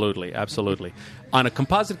problem. Absolutely, absolutely. On a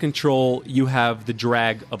composite control, you have the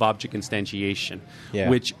drag of object instantiation,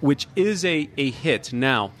 which is a hit.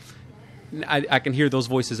 Now, I can hear those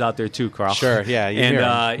voices out there too, Carl. Sure,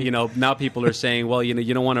 yeah. Now people are saying, well,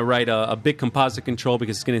 you don't want to write a big composite control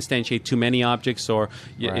because it's going to instantiate too many objects, or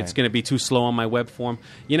it's going to be too slow on my web form.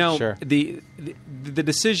 Sure. The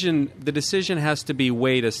decision has to be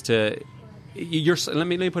weighed as to let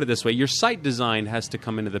me put it this way: your site design has to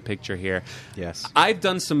come into the picture here. Yes, I've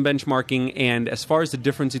done some benchmarking, and as far as the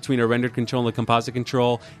difference between a rendered control and a composite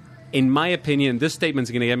control, in my opinion, this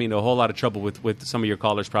statement's going to get me into a whole lot of trouble with some of your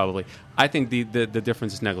callers probably. I think the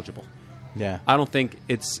difference is negligible. Yeah. I don't think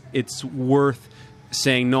it's worth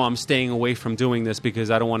saying, no, I'm staying away from doing this because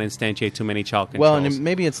I don't want to instantiate too many child controls. Well, and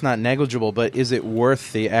maybe it's not negligible, but is it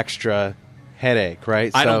worth the extra headache,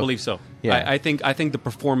 right? I don't believe so. Yeah. I think the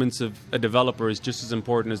performance of a developer is just as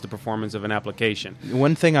important as the performance of an application.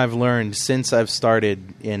 One thing I've learned since I've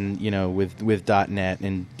started with .NET,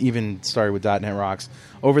 and even started with .NET Rocks,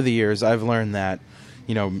 over the years, I've learned that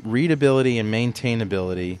readability and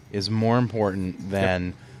maintainability is more important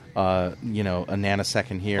than a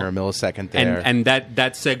nanosecond here, a millisecond there. And that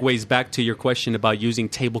segues back to your question about using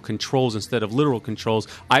table controls instead of literal controls.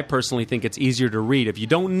 I personally think it's easier to read. If you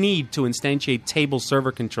don't need to instantiate table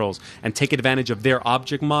server controls and take advantage of their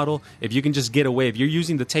object model, if you can just get away, if you're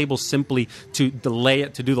using the table simply to do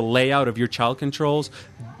the layout of your child controls,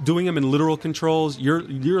 doing them in literal controls, you're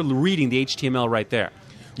reading the HTML right there.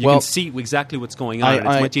 You can see exactly what's going on, and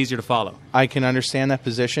it's much easier to follow. I can understand that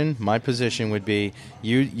position. My position would be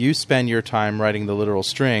you spend your time writing the literal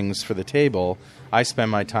strings for the table. I spend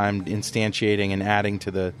my time instantiating and adding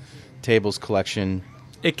to the table's collection.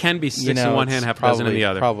 It can be six in one hand, half a dozen in the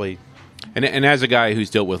other. Probably. And as a guy who's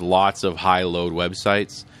dealt with lots of high-load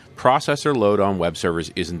websites, processor load on web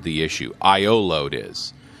servers isn't the issue. I/O load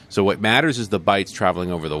is. So what matters is the bytes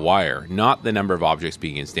traveling over the wire, not the number of objects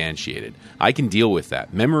being instantiated. I can deal with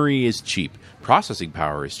that. Memory is cheap. Processing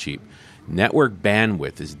power is cheap. Network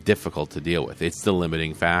bandwidth is difficult to deal with. It's the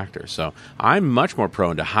limiting factor. So I'm much more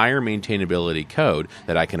prone to higher maintainability code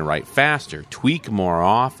that I can write faster, tweak more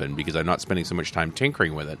often because I'm not spending so much time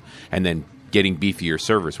tinkering with it, and then getting beefier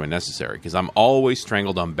servers when necessary, because I'm always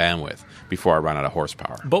strangled on bandwidth before I run out of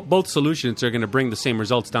horsepower. Both solutions are going to bring the same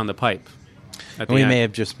results down the pipe. We may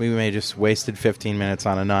have just wasted 15 minutes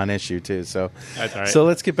on a non-issue too. So that's all right. So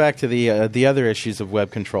let's get back to the other issues of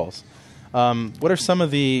web controls. What are some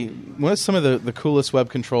of the coolest web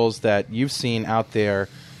controls that you've seen out there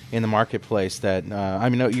in the marketplace? That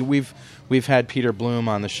we've had Peter Bloom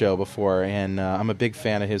on the show before, and I'm a big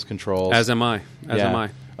fan of his controls. As am I.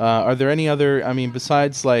 Are there any other? I mean,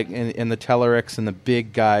 besides like in the Telerik and the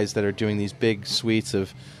big guys that are doing these big suites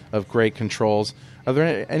of great controls? Are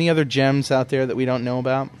there any other gems out there that we don't know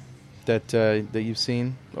about that you've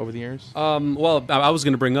seen over the years? Well, I was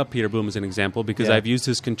going to bring up Peter Bloom as an example because I've used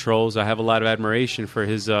his controls. I have a lot of admiration for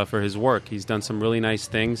his work. He's done some really nice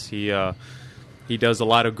things. He does a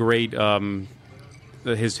lot of great.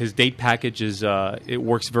 His date package is it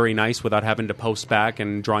works very nice without having to post back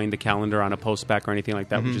and drawing the calendar on a post back or anything like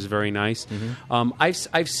that, which is very nice.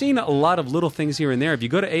 I've seen a lot of little things here and there. If you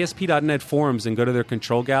go to ASP.NET forums and go to their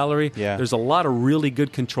control gallery, there's a lot of really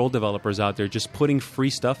good control developers out there just putting free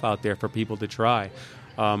stuff out there for people to try.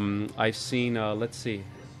 I've seen let's see.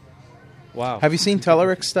 Wow. Have you sseen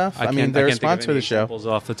Telerik stuff? They're a sponsor of the show.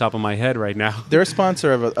 Off the top of my head right now. They're a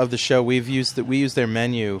sponsor of the show. We use their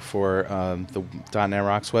menu for the .NET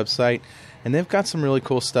Rocks website, and they've got some really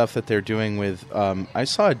cool stuff that they're doing with. I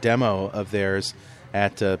saw a demo of theirs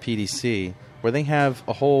at PDC where they have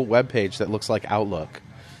a whole web page that looks like Outlook,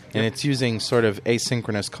 and it's using sort of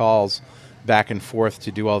asynchronous calls back and forth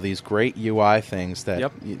to do all these great UI things that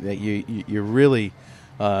you really.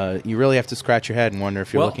 You really have to scratch your head and wonder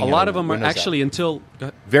if you're looking at a lot of them are actually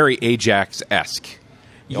very Ajax-esque.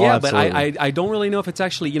 Yeah, but I don't really know if it's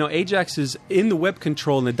actually, Ajax is in the web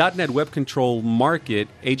control, in the .NET web control market,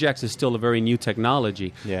 Ajax is still a very new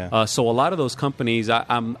technology. Yeah. So a lot of those companies,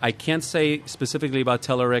 I can't say specifically about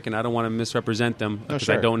Telerik, and I don't want to misrepresent them because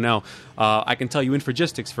I don't know. I can tell you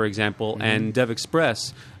Infragistics, for example, and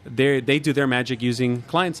DevExpress, they do their magic using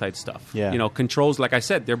client-side stuff. Yeah. Controls, like I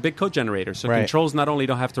said, they're big code generators. So controls not only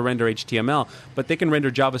don't have to render HTML, but they can render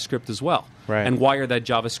JavaScript as well. Right. And wire that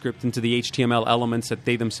JavaScript into the HTML elements that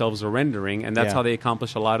they themselves are rendering, and that's how they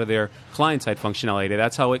accomplish a lot of their client-side functionality.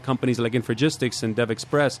 That's how companies like Infragistics and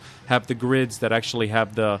DevExpress have the grids that actually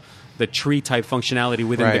have the tree-type functionality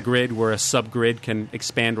within the grid where a subgrid can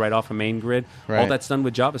expand right off a main grid. All that's done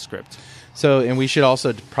with JavaScript. So, and we should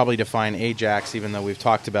also probably define Ajax, even though we've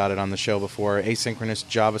talked about it on the show before, asynchronous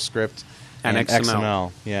JavaScript and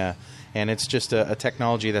XML. Yeah, and it's just a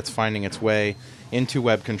technology that's finding its way into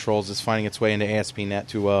web controls. It's finding its way into ASP.NET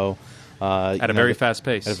 2.0. At a very fast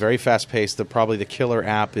pace. At a very fast pace. Probably the killer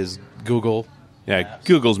app is Google. Yeah,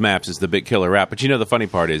 Google's Maps is the big killer app. But the funny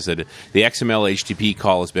part is that the XML HTTP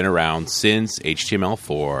call has been around since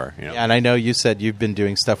HTML4. Yeah, and I know you said you've been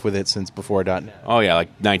doing stuff with it since before .NET. Oh, yeah, like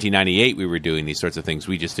 1998 we were doing these sorts of things.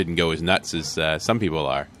 We just didn't go as nuts as some people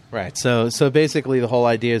are. Right. So basically the whole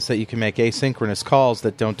idea is that you can make asynchronous calls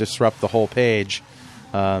that don't disrupt the whole page.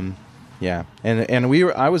 Yeah. And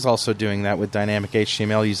I was also doing that with dynamic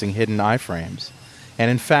HTML using hidden iframes. And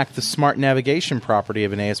in fact, the smart navigation property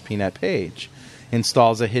of an ASP.NET page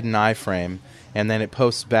installs a hidden iframe, and then it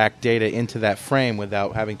posts back data into that frame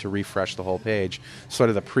without having to refresh the whole page. Sort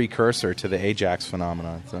of the precursor to the Ajax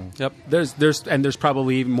phenomenon. So. Yep. There's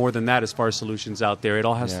probably even more than that as far as solutions out there. It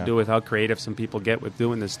all has to do with how creative some people get with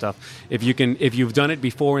doing this stuff. If you've done it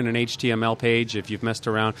before in an HTML page, if you've messed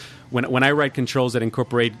around, when I write controls that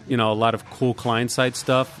incorporate a lot of cool client-side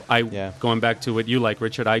stuff, going back to what you like,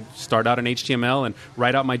 Richard, I start out in HTML and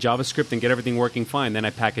write out my JavaScript and get everything working fine. Then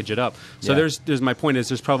I package it up. So there's my point is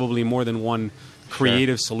there's probably more than one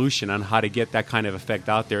creative solution on how to get that kind of effect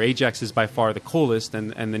out there. Ajax is by far the coolest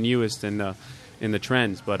and the newest in the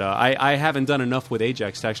trends, but I haven't done enough with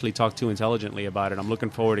Ajax to actually talk too intelligently about it. I'm looking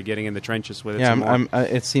forward to getting in the trenches with it. Yeah,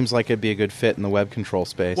 it seems like it'd be a good fit in the web control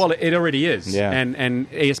space. Well, it already is. Yeah. And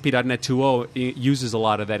ASP.NET 2.0 uses a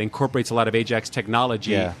lot of that, incorporates a lot of Ajax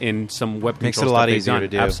technology in some web control. Makes it a lot easier to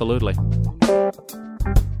do. Absolutely.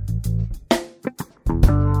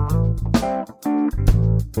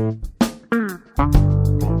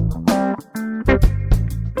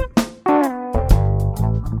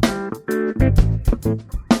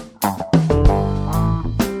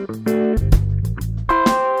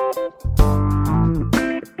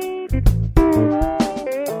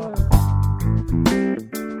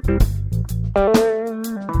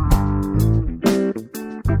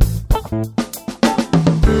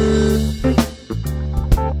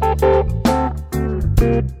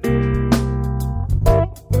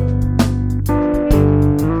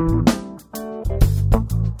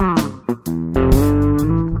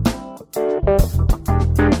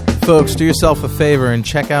 Folks, do yourself a favor and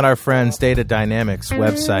check out our friends' Data Dynamics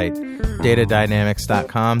website,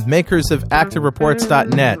 datadynamics.com, makers of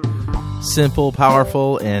ActiveReports.net. Simple,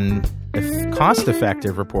 powerful, and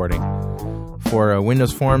cost-effective reporting for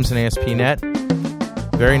Windows Forms and ASP.NET.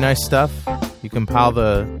 Very nice stuff. You compile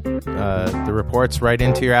the reports right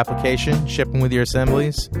into your application, ship them with your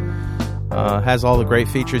assemblies. Has all the great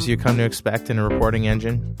features you come to expect in a reporting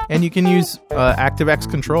engine. And you can use ActiveX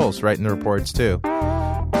controls right in the reports, too.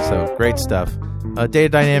 So, great stuff. Data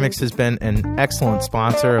Dynamics has been an excellent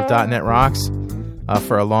sponsor of .NET Rocks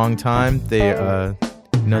for a long time. They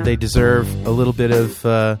deserve a little bit of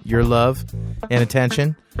your love and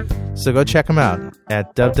attention. So go check them out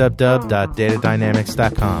at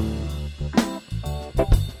www.datadynamics.com.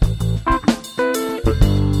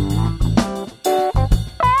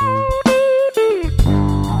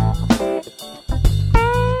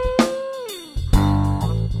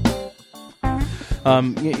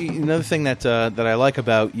 Another thing that I like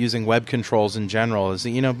about using web controls in general is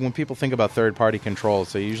that, when people think about third-party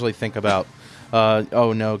controls, they usually think about, got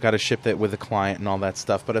to ship it with a client and all that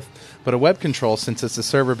stuff. But a web control, since it's a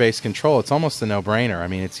server-based control, it's almost a no-brainer. I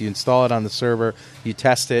mean, you install it on the server, you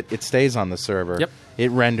test it, it stays on the server. Yep.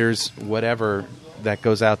 It renders whatever that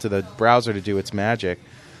goes out to the browser to do its magic.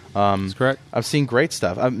 That's correct. I've seen great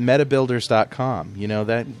stuff. Metabuilders.com,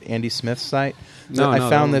 that Andy Smith site? I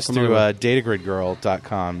found this through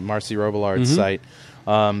datagridgirl.com, Marcy Robillard's site.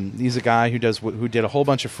 He's a guy who did a whole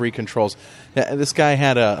bunch of free controls. This guy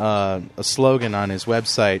had a slogan on his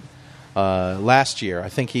website last year. I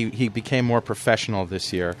think he became more professional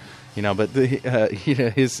this year. But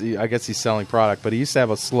I guess he's selling product. But he used to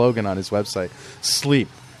have a slogan on his website: "Sleep,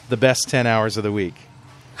 the best 10 hours of the week."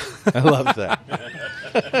 I love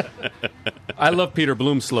that. I love Peter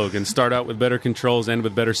Bloom's slogan: "Start out with better controls, end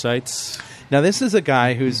with better sites." Now, this is a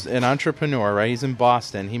guy who's an entrepreneur, right? He's in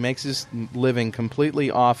Boston. He makes his living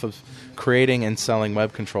completely off of creating and selling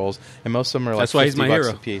web controls, and most of them are like $50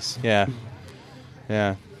 a piece. Yeah,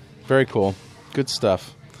 yeah, very cool, good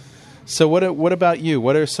stuff. So, what about you?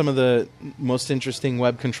 What are some of the most interesting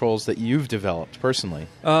web controls that you've developed personally?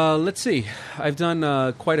 Let's see. I've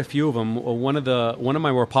done quite a few of them. One of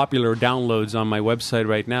my more popular downloads on my website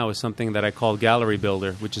right now is something that I call Gallery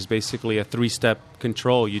Builder, which is basically a 3-step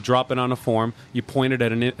control. You drop it on a form, you point it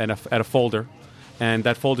at a folder, and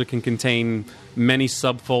that folder can contain many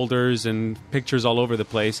subfolders and pictures all over the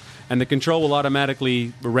place. And the control will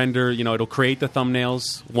automatically render. It'll create the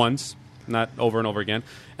thumbnails once, not over and over again,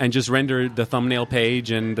 and just render the thumbnail page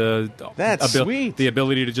and sweet. The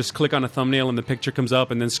ability to just click on a thumbnail and the picture comes up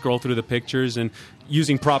and then scroll through the pictures. And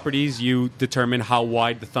using properties, you determine how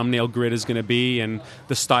wide the thumbnail grid is going to be and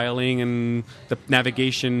the styling and the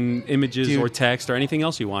navigation images or text or anything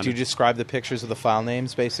else you want. Do you describe the pictures of the file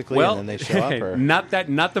names basically and then they show up? Or? Not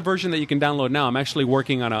the version that you can download now. I'm actually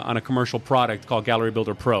working on a commercial product called Gallery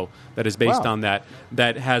Builder Pro that is based on that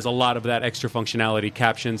has a lot of that extra functionality,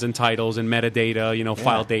 captions and titles and metadata,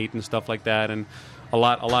 file date and stuff like that, and a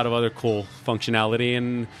lot of other cool functionality.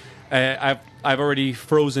 And I've already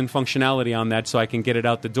frozen functionality on that, so I can get it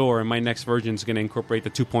out the door. And my next version is going to incorporate the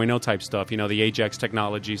 2.0 type stuff. The Ajax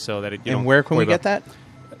technology, so that it. And where can we get that?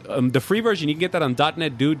 The free version, you can get that on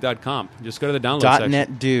 .netdude.com. Just go to the download section.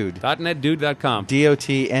 .netdude. .netdude.com.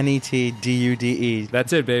 DOTNETDUDE.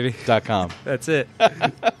 That's it, baby. .com. That's it.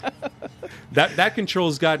 That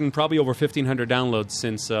control's gotten probably over 1,500 downloads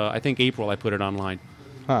since I think April. I put it online,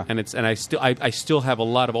 and I still have a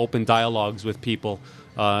lot of open dialogues with people,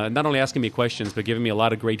 not only asking me questions but giving me a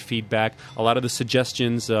lot of great feedback. A lot of the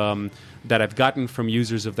suggestions that I've gotten from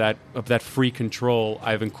users of that free control,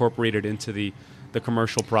 I've incorporated into the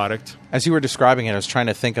commercial product. As you were describing it, I was trying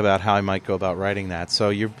to think about how I might go about writing that. So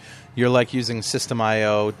you're like using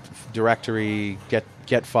System.io directory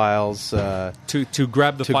get files to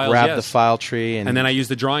grab the files, grab the file tree, and then I use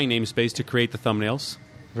the drawing namespace to create the thumbnails.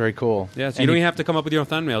 Very cool. Yeah, so you don't even have to come up with your own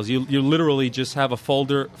thumbnails. You literally just have a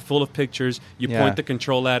folder full of pictures. You point the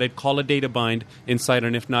control at it, call a data bind inside,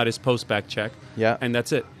 and if not, is postback check. Yeah, and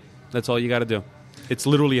that's it. That's all you got to do. It's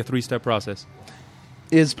literally a 3-step process.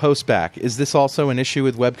 Is postback, is this also an issue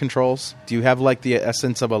with web controls? Do you have like the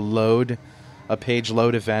essence of a page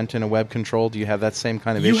load event in a web control? Do you have that same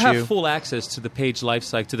kind of issue? You have full access to the page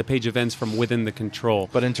lifecycle, to the page events from within the control.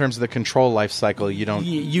 But in terms of the control lifecycle, you don't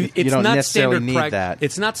not necessarily need that.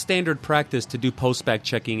 It's not standard practice to do postback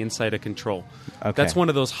checking inside a control. Okay. That's one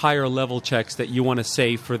of those higher level checks that you want to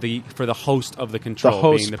save for the host of the control. The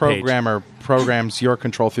host being the programmer programs your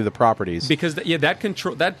control through the properties. Because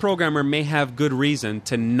that programmer may have good reason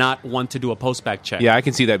to not want to do a postback check. Yeah, I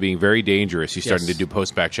can see that being very dangerous. You're starting to do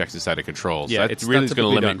postback checks inside of controls. Yeah, it's really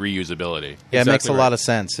going to limit reusability. Yeah, it makes a lot of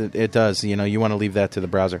sense. It does. You want to leave that to the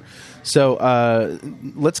browser. So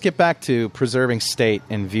let's get back to preserving state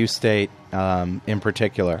and view state in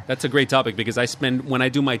particular. That's a great topic because when I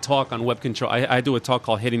do my talk on web control, I do a talk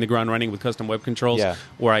called Hitting the Ground Running with Custom Web Controls,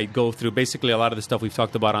 where I go through basically a lot of the stuff we've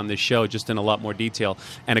talked about on this show, just in a lot more detail.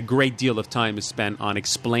 And a great deal of time is spent on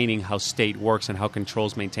explaining how state works and how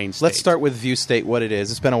controls maintain state. Let's start with view state, what it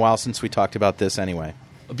is. It's been a while since we talked about this anyway.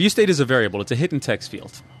 A view state is a variable. It's a hidden text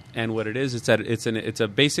field. And what it is, it's a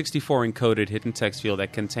base 64 encoded hidden text field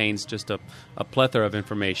that contains just a plethora of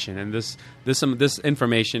information. And this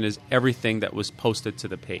information is everything that was posted to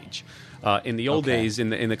the page. In the old days, in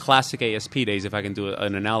the classic ASP days, if I can do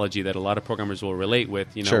an analogy that a lot of programmers will relate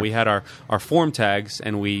with, we had our form tags,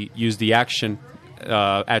 and we used the action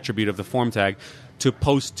attribute of the form tag to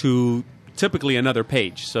post to typically another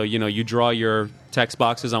page. So, you draw your text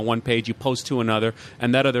boxes on one page, you post to another,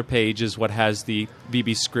 and that other page is what has the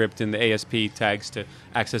VB script and the ASP tags to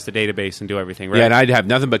access the database and do everything, right? Yeah, and I'd have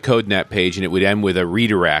nothing but code in that page, and it would end with a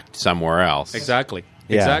redirect somewhere else. Exactly.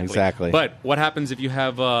 Yeah, exactly. But what happens if you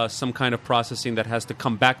have some kind of processing that has to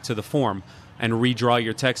come back to the form and redraw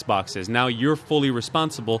your text boxes? Now you're fully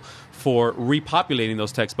responsible for repopulating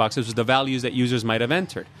those text boxes with the values that users might have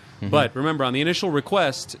entered. Mm-hmm. But remember, on the initial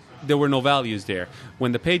request, there were no values there.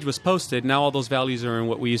 When the page was posted, now all those values are in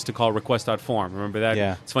what we used to call request.form. Remember that?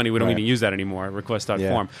 Yeah. It's funny, we don't even use that anymore,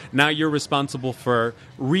 request.form. Now you're responsible for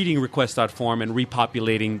reading request.form and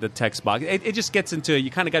repopulating the text box. It just gets into,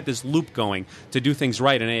 you kind of got this loop going to do things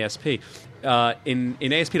right in ASP. In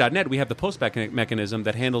ASP.NET, we have the postback mechanism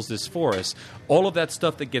that handles this for us. All of that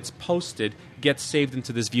stuff that gets posted gets saved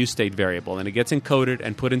into this view state variable, and it gets encoded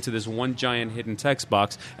and put into this one giant hidden text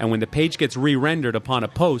box. And when the page gets re-rendered upon a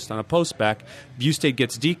post, on a postback, view state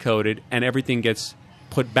gets decoded, and everything gets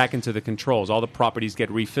put back into the controls. All the properties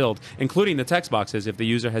get refilled, including the text boxes if the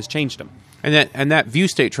user has changed them. And that view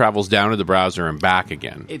state travels down to the browser and back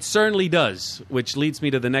again. It certainly does, which leads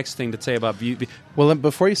me to the next thing to say about view. Well,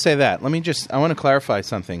 before you say that, I want to clarify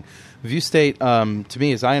something. View state, to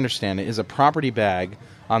me, as I understand it, is a property bag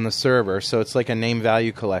on the server, so it's like a name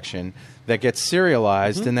value collection that gets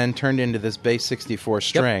serialized and then turned into this base 64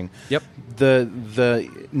 string. Yep.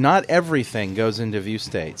 The not everything goes into view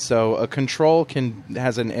state. So a control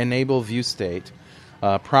has an enable view state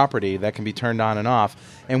property that can be turned on and off,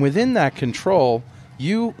 and within that control,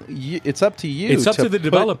 it's up to you. It's up to the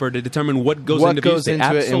developer to determine what goes into view state.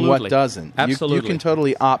 It and what doesn't. Absolutely. You can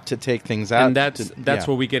totally opt to take things out. And that's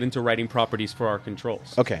where we get into writing properties for our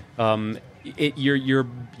controls. Okay. And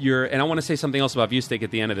I want to say something else about view state at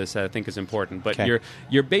the end of this that I think is important. But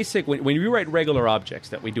your basic, when you write regular objects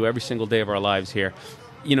that we do every single day of our lives here,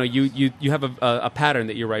 you have a pattern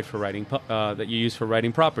that you write for writing that you use for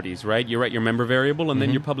writing properties, right? You write your member variable, and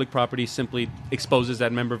then your public property simply exposes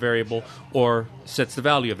that member variable or sets the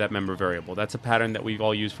value of that member variable. That's a pattern that we've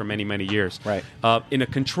all used for many, many years. Right. In a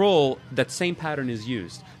control, that same pattern is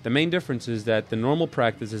used. The main difference is that the normal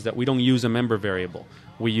practice is that we don't use a member variable.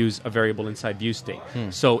 we use a variable inside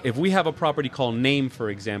viewState. So if we have a property called name, for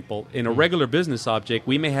example, in a regular business object,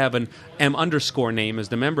 we may have an m_name as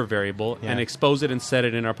the member variable and expose it and set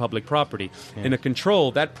it in our public property. In a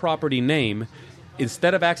control, that property name,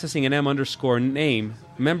 instead of accessing an m_name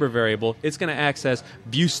member variable, it's going to access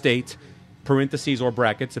viewState, parentheses or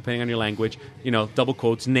brackets, depending on your language, double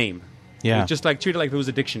quotes, name. Yeah. It's just like treat it like if it was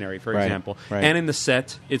a dictionary, for example. Right. And in the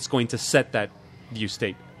set, it's going to set that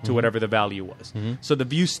viewState to whatever the value was. So the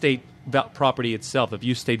viewState property itself, the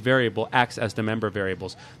viewState variable, acts as the member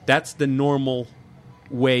variables. That's the normal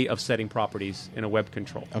way of setting properties in a web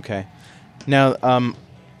control. Okay. Now,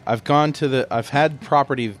 I've had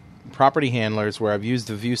property handlers where I've used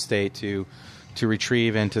the viewState to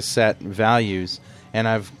retrieve and to set values, and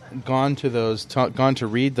I've gone to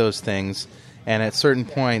read those things, and at certain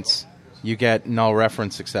points you get null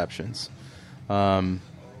reference exceptions.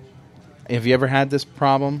 Have you ever had this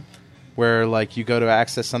problem where, like, you go to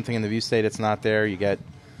access something in the viewState, it's not there, you get...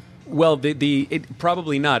 Well,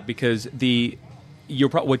 probably not, because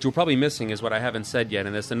what you're probably missing is what I haven't said yet,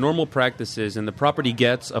 and that's the normal practices and the property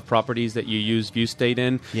gets of properties that you use viewState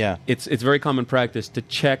in. Yeah. It's very common practice to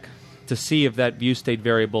check to see if that viewState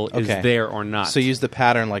variable is there or not. So use the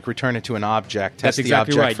pattern, like return it to an object, test That's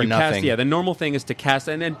exactly the object right. for nothing. The normal thing is to cast,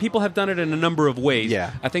 and people have done it in a number of ways.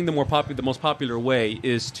 Yeah. I think the most popular way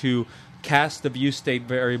is to cast the viewState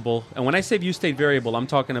variable. And when I say viewState variable, I'm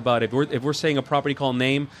talking about if we're saying a property called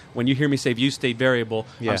name, when you hear me say viewState variable,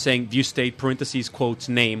 I'm saying viewState parentheses quotes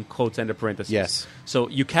name quotes end of parentheses. Yes. So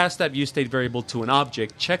you cast that viewState variable to an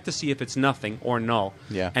object, check to see if it's nothing or null.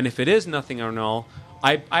 Yeah. And if it is nothing or null,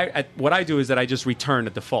 what I do is that I just return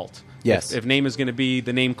a default. Yes. If name is going to be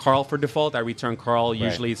the name Carl for default, I return Carl.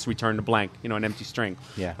 Usually it's returned a blank, an empty string.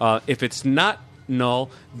 Yeah. If it's not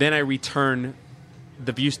null, then I return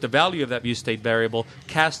the value of that viewState variable,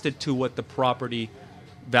 cast it to what the property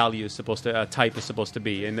value is supposed to type is supposed to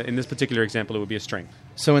be. In this particular example, it would be a string.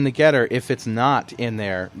 So in the getter, if it's not in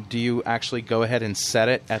there, do you actually go ahead and set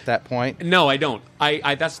it at that point? No, I don't.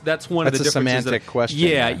 That's one of the differences. That's a semantic question.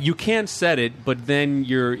 Yeah, you can set it, but then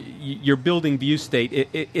you're building viewState.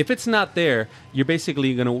 If it's not there, you're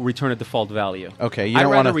basically going to return a default value. Okay, I'd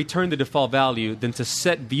rather return the default value than to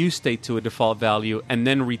set viewState to a default value and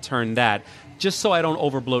then return that, just so I don't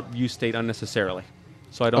overbloat viewState unnecessarily.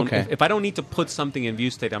 So I don't. Okay. If I don't need to put something in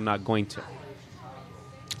viewState, I'm not going to.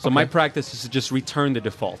 So my practice is to just return the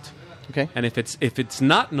default. Okay. And if it's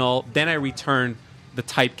not null, then I return the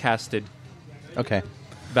typecasted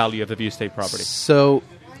value of the viewState property. So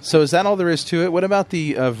is that all there is to it? What about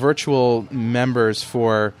the virtual members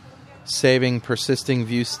for saving persisting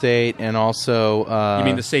viewState and also... you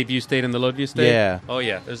mean the save viewState and the load viewState? Yeah. Oh,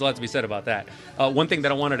 yeah. There's a lot to be said about that. One thing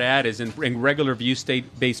that I wanted to add is in regular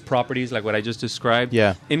viewState-based properties, like what I just described,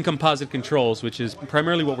 in composite controls, which is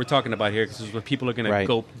primarily what we're talking about here, because this is what people are going to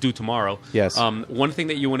go do tomorrow. Yes. One thing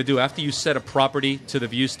that you want to do, after you set a property to the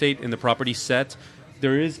viewState in the property set,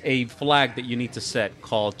 there is a flag that you need to set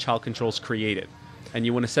called child controls created. And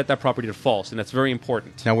you want to set that property to false, and that's very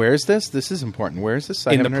important. Now, where is this? This is important. Where is this?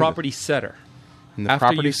 In the property setter. In the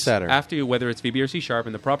property setter. After you, whether it's VB or C#,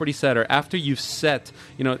 in the property setter, after you've set,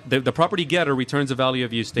 the property getter returns a value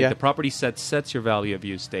of viewState. The property set sets your value of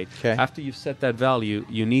viewState. Okay. After you've set that value,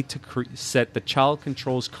 you need to set the child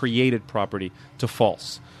controls created property to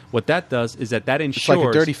false. What that does is that ensures... It's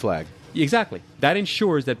like a dirty flag. Exactly. That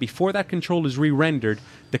ensures that before that control is re-rendered,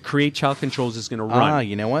 the create child controls is going to run.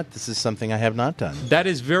 You know what? This is something I have not done. That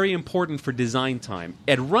is very important for design time.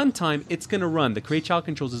 At runtime, it's going to run. The create child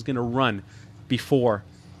controls is going to run before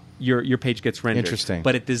your page gets rendered. Interesting.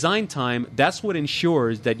 But at design time, that's what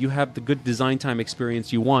ensures that you have the good design time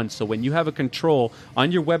experience you want. So when you have a control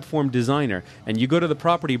on your web form designer and you go to the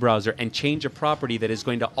property browser and change a property that is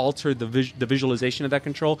going to alter the visualization of that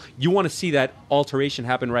control, you want to see that alteration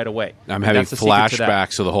happen right away. I'm having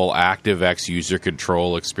flashbacks of the whole ActiveX user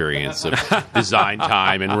control experience of design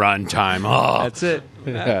time and run time. Oh. That's it.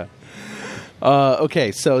 Yeah.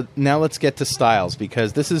 Okay, so now let's get to styles,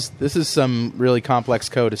 because this is some really complex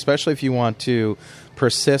code, especially if you want to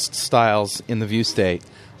persist styles in the viewState,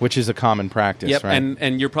 which is a common practice, right?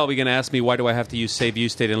 And you're probably going to ask me, why do I have to use save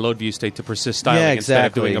viewState and load viewState to persist styling instead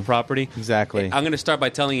of doing a property? Exactly. I'm going to start by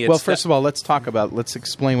telling you... Well, first of all, let's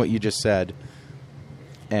explain what you just said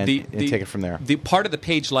and take it from there. The part of the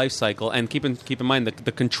page lifecycle, and keep in mind,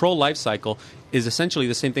 the control lifecycle is essentially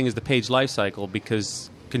the same thing as the page lifecycle,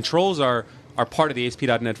 because controls are part of the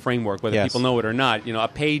ASP.NET framework, whether people know it or not.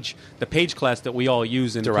 The page class that we all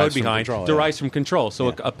use in code behind derives from control. So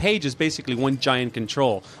a page is basically one giant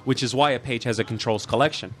control, which is why a page has a controls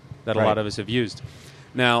collection that a lot of us have used.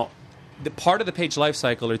 Now, the part of the page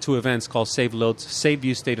lifecycle are two events called save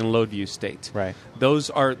view state and load view state. Right. Those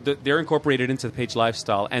are they're incorporated into the page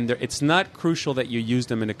lifestyle, and it's not crucial that you use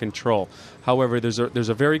them in a control. However, there's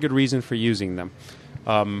a very good reason for using them.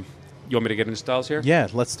 You want me to get into styles here? Yeah,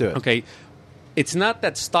 let's do it. Okay. It's not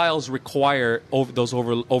that styles require those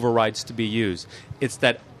overrides to be used. It's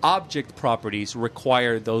that object properties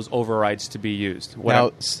require those overrides to be used.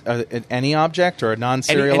 Any object or a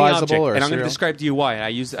non-serializable? Any object. Or and I'm going to describe to you why. I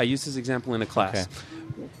use this example in a class. Okay.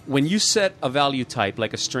 When you set a value type,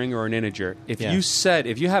 like a string or an integer, if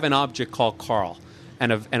you have an object called Carl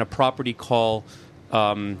and a property called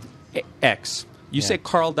X, you say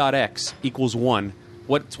Carl.x equals 1,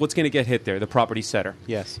 what's going to get hit there? The property setter.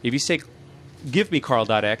 Yes. If you say give me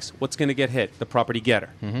Carl.x, what's going to get hit? The property getter.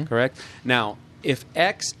 Mm-hmm. Correct? Now, if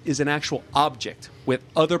X is an actual object with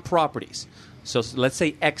other properties, so let's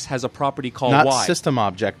say X has a property called Not Y. system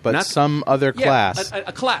object, but some other class.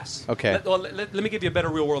 A class. Okay. Let me give you a better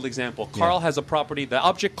real-world example. Carl has a property, the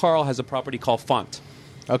object Carl has a property called font.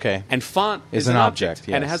 Okay. And font is an object,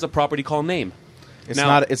 and it has a property called name. It's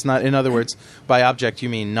not. In other words, by object you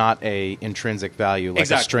mean not a intrinsic value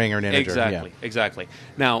like a string or an integer. Exactly.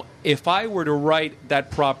 Now, if I were to write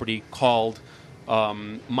that property called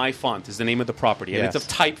my font is the name of the property, and it's a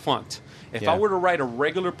type font. If I were to write a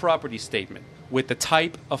regular property statement with the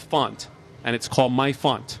type of font, and it's called my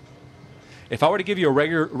font. If I were to give you a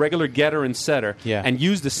regular getter and setter and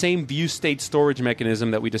use the same view state storage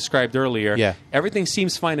mechanism that we described earlier, everything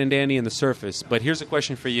seems fine and dandy in the surface. But here's a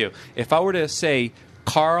question for you. If I were to say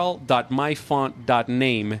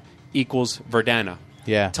carl.myfont.name equals Verdana,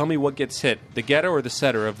 tell me what gets hit, the getter or the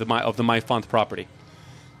setter of the my font property?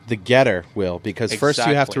 The getter will, because first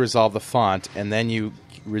you have to resolve the font, and then you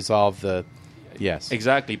resolve the... Yes.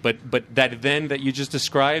 Exactly. But that then that you just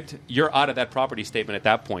described, you're out of that property statement at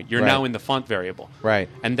that point. You're now in the font variable. Right.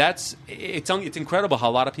 And it's incredible how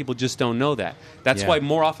a lot of people just don't know that. That's why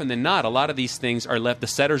more often than not, a lot of these things are the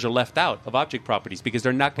setters are left out of object properties because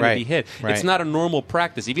they're not going to be hit. Right. It's not a normal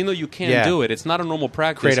practice. Even though you can do it, it's not a normal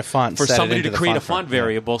practice create a font, for somebody to create a font font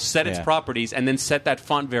variable, set its properties, and then set that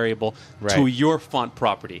font variable to your font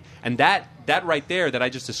property. And that right there that I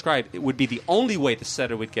just described, it would be the only way the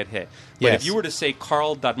setter would get hit. But if you were to say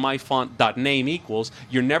carl.myfont.name equals,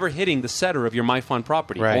 you're never hitting the setter of your myfont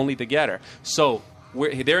property, only the getter. So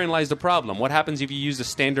therein lies the problem. What happens if you use the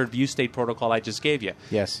standard view state protocol I just gave you?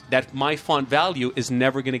 Yes. That myfont value is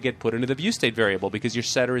never going to get put into the view state variable because your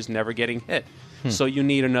setter is never getting hit. So you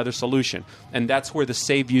need another solution. And that's where the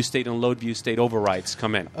save view state and load view state overrides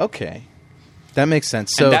come in. Okay. That makes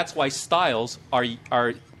sense. So and that's why styles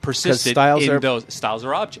are persisted in those styles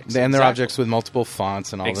are objects, and they're objects with multiple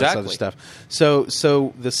fonts and all this other stuff. So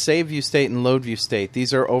the save view state and load view state,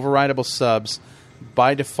 these are overridable subs.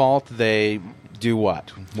 By default, they do what?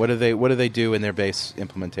 What do they do in their base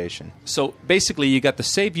implementation? So basically, you got the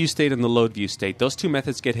save view state and the load view state. Those two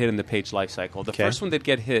methods get hit in the page lifecycle. The first one that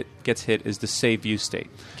gets hit is the save view state.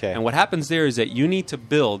 Okay. And what happens there is that you need to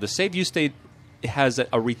build the save view state has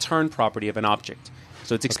a return property of an object.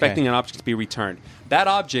 So it's expecting an object to be returned. That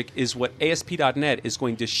object is what ASP.NET is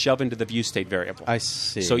going to shove into the view state variable. I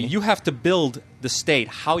see. So you have to build the state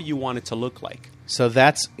how you want it to look like. So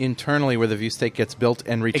that's internally where the view state gets built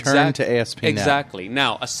and returned to ASP.NET. Exactly.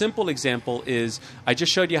 Now, a simple example is I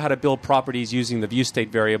just showed you how to build properties using the view state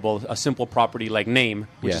variable, a simple property like name,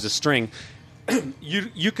 which is a string.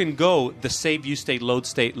 You can go the save view state,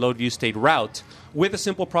 load view state route with a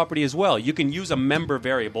simple property as well. You can use a member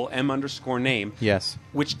variable, m_name,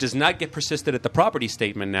 which does not get persisted at the property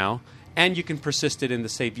statement now, and you can persist it in the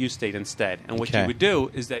save view state instead. And what you would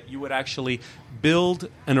do is that you would actually build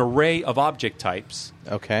an array of object types.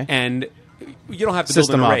 And you don't have to build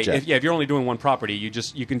an array. If you're only doing one property, you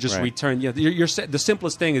can just return. The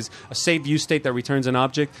simplest thing is a save view state that returns an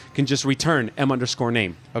object can just return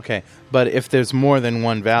m_name. Okay, but if there's more than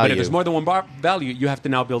one value, value, you have to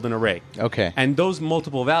now build an array. Okay, and those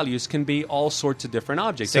multiple values can be all sorts of different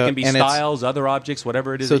objects. They can be styles, other objects,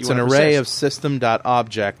 whatever it is. So it's an array of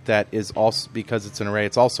system.object that is also, because it's an array,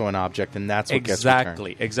 it's also an object, and that's what gets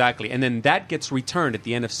returned. Exactly, and then that gets returned at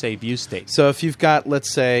the end of save view state. So if you've got,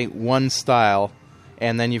 let's say, one style,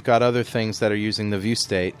 and then you've got other things that are using the view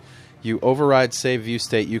state, you override save view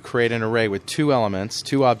state, you create an array with two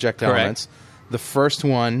object elements. The first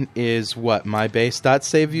one is what? My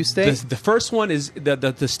base.save view state? The first one is,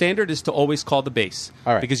 the standard is to always call the base.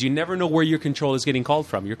 All right. Because you never know where your control is getting called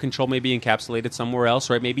from. Your control may be encapsulated somewhere else,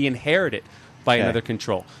 or it may be inherited by another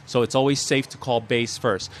control. So it's always safe to call base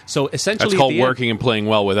first. So essentially, That's called working and playing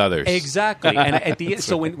well with others. Exactly. And at the end,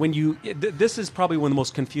 so when you this is probably one of the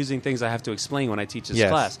most confusing things I have to explain when I teach this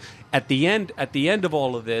class. At the end of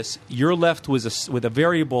all of this, you're left with a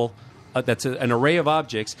variable that's an array of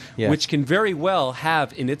objects, which can very well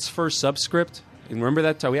have in its first subscript. And remember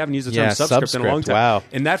that we haven't used the term subscript in a long time. Wow.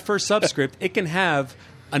 In that first subscript, it can have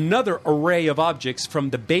another array of objects from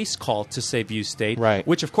the base call to say view state,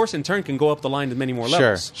 which of course in turn can go up the line to many more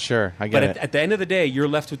levels. Sure, I get it. But at the end of the day, you're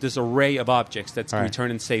left with this array of objects that's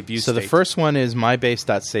return and save view state. So the first one is my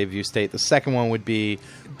base.save view state. The second one would be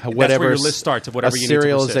whatever that's where your list starts of whatever you need to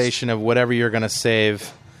serialization of whatever you're going to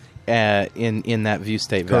save in that view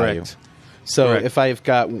state value. So if I've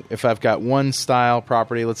got one style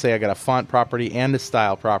property, let's say I got a font property and a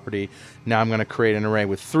style property, now I'm going to create an array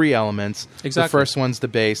with 3 elements. Exactly. The first one's the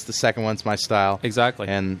base, the second one's my style. Exactly.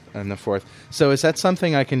 And the fourth. So is that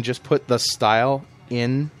something I can just put the style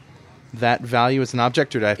in that value as an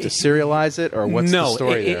object, or do I have to serialize it, or what's the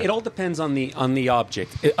story there? It all depends on the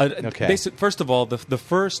object. Okay. First of all,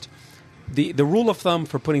 the rule of thumb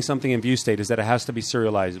for putting something in view state is that it has to be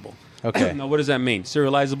serializable. Okay. Now, what does that mean?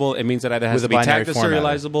 Serializable, it means that either has to be tagged as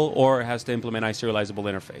serializable or it has to implement iSerializable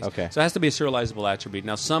interface. Okay. So it has to be a serializable attribute.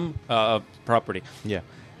 Now, some property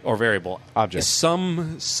or variable. Object.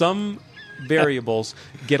 Some variables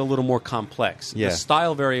get a little more complex. Yeah. The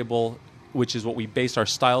style variable, which is what we base our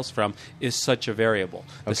styles from, is such a variable.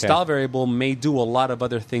 The style variable may do a lot of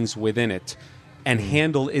other things within it and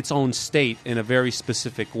handle its own state in a very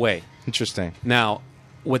specific way. Interesting. Now,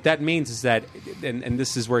 what that means is that, and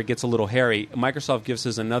this is where it gets a little hairy, Microsoft gives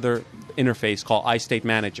us another interface called iState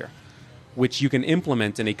Manager, which you can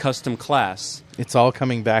implement in a custom class. It's all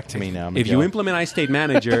coming back to me now, Miguel. If you implement iState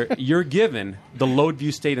Manager, you're given the load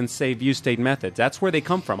view state and save view state methods. That's where they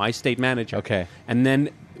come from, iState Manager. Okay. And then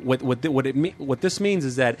what this means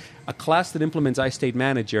is that a class that implements iState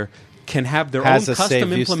Manager can have their own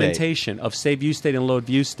custom implementation of save view state and load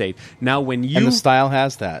view state. Now, when you... And the style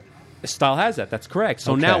has that. Style has that. That's correct.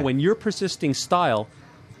 So now when you're persisting style,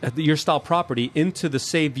 your style property into the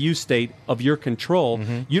save view state of your control,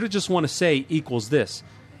 you don't just want to say equals this.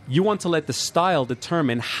 You want to let the style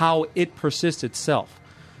determine how it persists itself.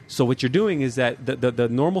 So what you're doing is that the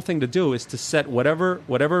normal thing to do is to set whatever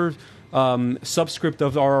subscript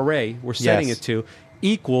of our array we're setting it to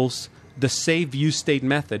equals the save view state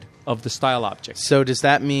method of the style object. So does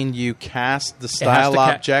that mean you cast the style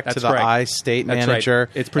object to the iState Manager?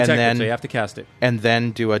 It's protected, and then, so you have to cast it. And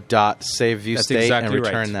then do a dot save view state and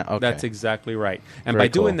return that. Okay. That's exactly right. And Very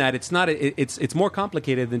by doing that, it's not. It's more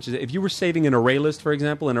complicated than just if you were saving an array list, for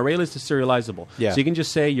example. An array list is serializable, so you can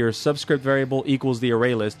just say your subscript variable equals the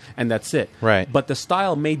array list, and that's it. Right. But the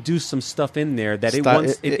style may do some stuff in there that it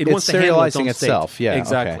wants to handle its own itself. state. Yeah,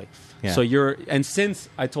 exactly. Okay. Yeah. So since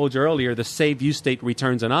I told you earlier, the save view state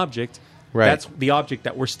returns an object. Right. That's the object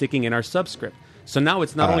that we're sticking in our subscript. So now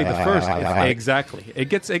it's not only the first. Exactly. It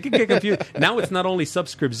can get confused. Now it's not only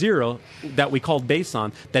subscript 0 that we called base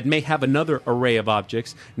on that may have another array of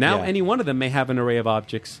objects. Now any one of them may have an array of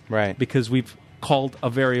objects. Right. Because we've called a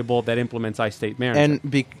variable that implements iState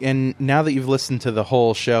Manager. And now that you've listened to the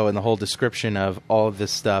whole show and the whole description of all of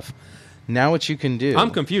this stuff, now what you can do...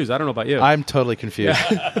 I'm confused. I don't know about you. I'm totally confused.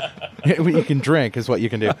 You can drink is what you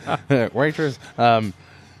can do. Waitress.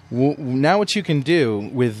 Now what you can do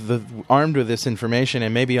armed with this information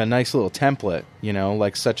and maybe a nice little template,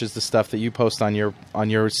 like such as the stuff that you post on your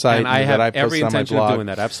site and I that I have post every on my intention blog. of doing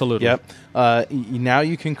that. Absolutely. Yep. Now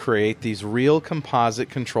you can create these real composite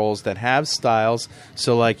controls that have styles.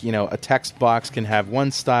 So a text box can have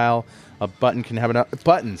one style. A button can have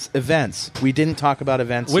buttons, events. We didn't talk about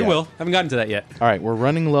events yet. We will. Haven't gotten to that yet. All right, we're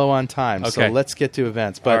running low on time, so let's get to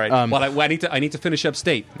events. But, all right. Well, I need to finish up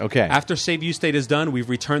state. Okay. After save view state is done, we've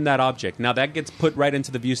returned that object. Now that gets put right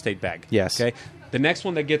into the view state bag. Yes. Okay. The next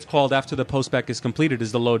one that gets called after the postback is completed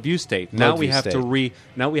is the load view state. Now we have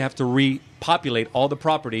to repopulate all the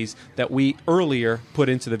properties that we earlier put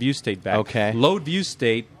into the view state bag. Okay. Load view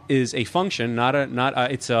state is a function,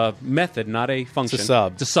 it's a method, not a function. It's a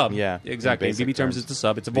sub. It's a sub. Yeah. Exactly. In BB terms, it's a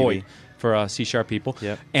sub. It's a BB. void for C# people.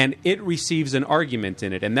 Yep. And it receives an argument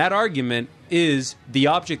in it. And that argument is the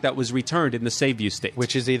object that was returned in the save view state.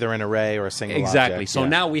 Which is either an array or a single exactly. object. So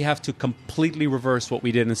now we have to completely reverse what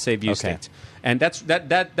we did in the save view state. And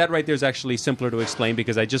that right there is actually simpler to explain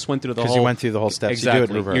because I just went through the whole... Because you went through the whole steps. Exactly. You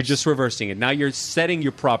do it in reverse. You're just reversing it. Now you're setting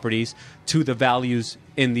your properties to the values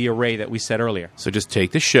in the array that we set earlier. So just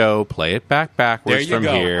take the show, play it backwards from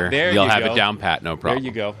here. There You'll you have go. it down pat, no problem.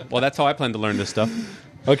 There you go. Well, that's how I plan to learn this stuff.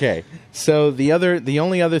 Okay, so the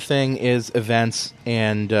only other thing is events,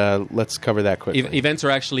 and let's cover that quickly. Events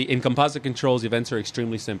are actually, in composite controls, events are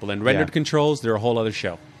extremely simple. In rendered controls, they're a whole other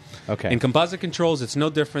show. Okay. In composite controls, it's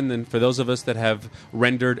no different than for those of us that have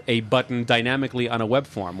rendered a button dynamically on a web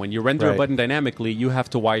form. When you render a button dynamically, you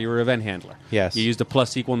have to wire your event handler. Yes. You use the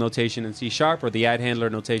plus equal notation in C# or the add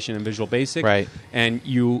handler notation in Visual Basic. Right. And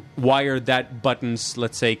you wire that button's,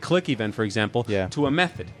 let's say, click event, for example, to a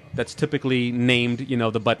method that's typically named,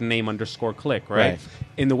 the button name _ click, right?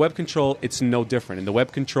 In the web control, it's no different. In the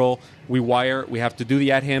web control, we have to do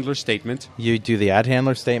the add handler statement. You do the add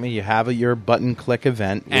handler statement. You have your button click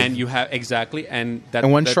event, and you have and that.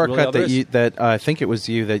 And one that shortcut really that I think it was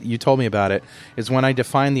you that you told me about it is when I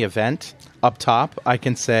define the event up top, I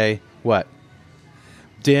can say what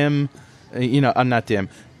dim, not dim,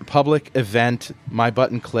 public event my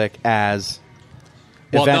button click as.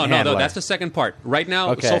 Well, no, that's the second part. Right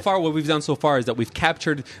now, so far, what we've done so far is that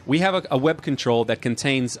we have a web control that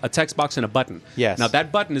contains a text box and a button. Yes. Now,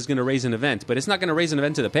 that button is going to raise an event, but it's not going to raise an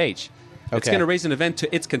event to the page. It's going to raise an event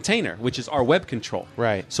to its container, which is our web control.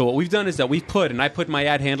 Right. So what we've done is that I put my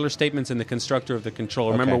add handler statements in the constructor of the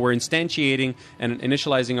control. Remember, we're instantiating and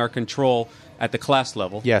initializing our control at the class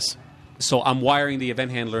level. Yes. So I'm wiring the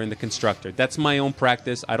event handler in the constructor. That's my own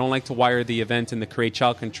practice. I don't like to wire the event in the create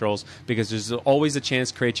child controls because there's always a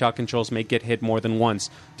chance create child controls may get hit more than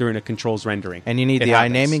once during a controls rendering. And you need the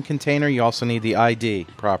iNaming container. You also need the ID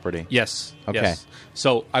property. Yes. Okay. Yes.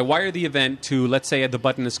 So I wire the event to, let's say the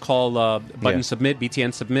button is called button submit,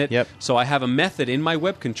 BTN submit. Yep. So I have a method in my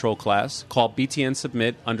web control class called BTN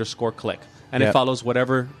submit _ click. And it follows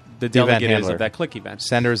whatever the delegate is of that click event.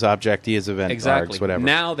 Sender's object, D is event, exactly. args, whatever.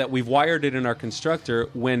 Now that we've wired it in our constructor,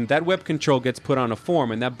 when that web control gets put on a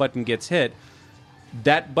form and that button gets hit,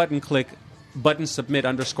 that button submit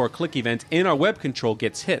 _ click event in our web control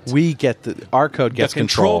gets hit. Our code gets the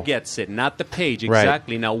control gets it, not the page.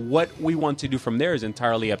 Exactly. Now, what we want to do from there is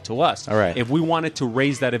entirely up to us. All right. If we wanted to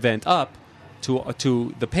raise that event up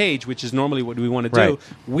to the page, which is normally what we want to do,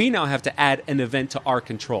 we now have to add an event to our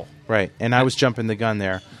control. Right, and I was jumping the gun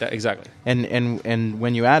there. Exactly. And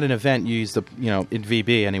when you add an event, you use the in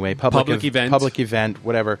VB anyway, public event,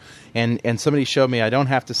 whatever. And somebody showed me I don't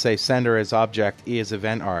have to say sender as object, E as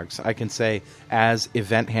event args. I can say as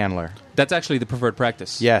event handler. That's actually the preferred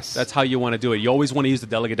practice. Yes, that's how you want to do it. You always want to use the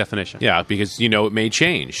delegate definition. Yeah, because it may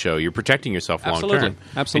change, so you're protecting yourself long term.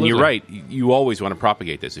 Absolutely. And you're right. You always want to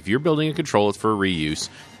propagate this. If you're building a control, it's for reuse.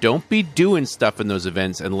 Don't be doing stuff in those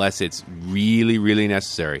events unless it's really, really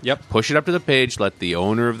necessary. Yep. Push it up to the page. Let the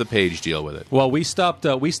owner of the page deal with it. Well, we stopped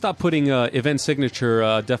putting event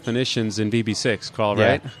signature definitions in VB6, Carl.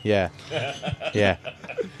 Right? Yeah.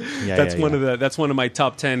 That's one of my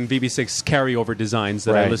top 10 VB6 carryover designs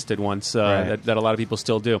that I listed once. That a lot of people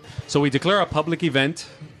still do. So we declare a public event,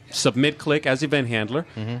 submit click as event handler,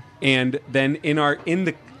 and then in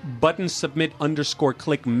the button submit _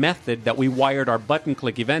 click method that we wired our button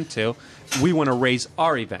click event to, we want to raise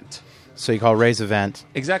our event. So you call raise event.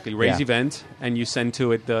 Exactly, raise event, and you send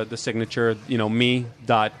to it the signature,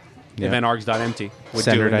 me.eventargs.empty would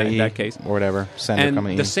do in that case. Or whatever.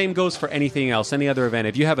 And the same goes for anything else, any other event.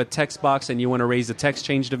 If you have a text box and you want to raise the text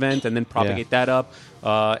changed event and then propagate that up,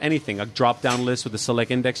 anything, a drop-down list with a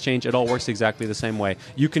select index change, it all works exactly the same way.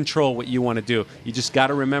 You control what you want to do. You just got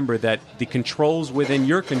to remember that the controls within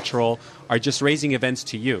your control are just raising events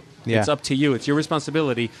to you. Yeah. It's up to you. It's your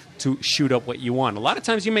responsibility to shoot up what you want. A lot of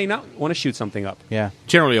times you may not want to shoot something up. Yeah.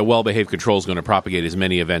 Generally, a well-behaved control is going to propagate as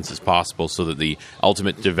many events as possible so that the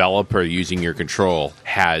ultimate developer using your control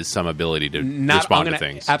has some ability to respond to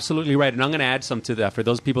things. Absolutely right. And I'm going to add some to that for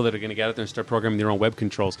those people that are going to get out there and start programming their own web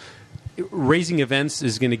controls. Raising events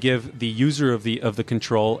is going to give the user of the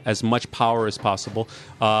control as much power as possible.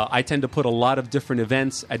 I tend to put a lot of different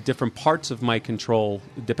events at different parts of my control,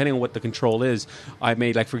 depending on what the control is. I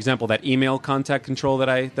made, like, for example, that email contact control that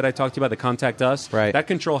I talked to you about, the contact us. Right. That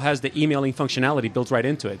control has the emailing functionality built right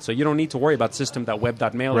into it, so you don't need to worry about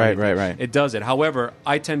system.web.mail. Right. It does it. However,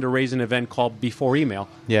 I tend to raise an event called before email.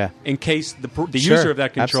 Yeah. In case the user of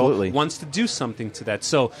that control absolutely. wants to do something to that.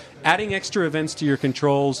 So adding extra events to your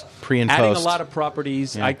controls, pre and adding post. A lot of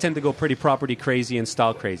properties. I tend to go pretty property crazy and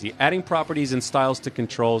style crazy. Adding properties and styles to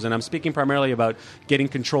controls, and I'm speaking primarily about getting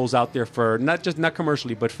controls out there for not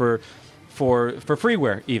commercially, but for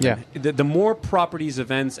freeware even. Yeah. The more properties,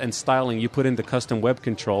 events, and styling you put into custom web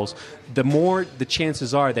controls, the more the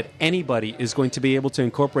chances are that anybody is going to be able to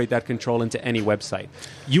incorporate that control into any website.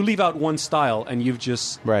 You leave out one style and you've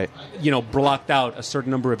just blocked out a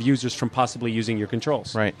certain number of users from possibly using your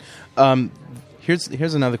controls. Right.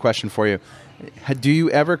 Here's another question for you. Do you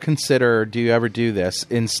ever do this?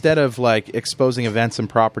 Instead of like exposing events and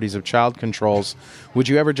properties of child controls, would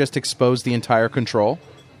you ever just expose the entire control?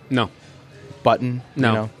 No. Button? No.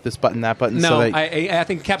 You know, this button, that button? No, So that I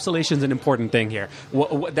think encapsulation is an important thing here.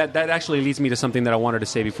 That actually leads me to something that I wanted to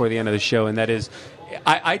say before the end of the show, and that is,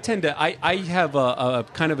 I have a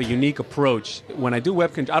kind of a unique approach when I do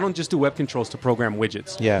web control. I don't just do web controls to program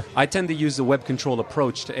widgets. Yeah. I tend to use the web control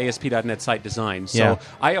approach to ASP.NET site design. So Yeah.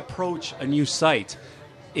 I approach a new site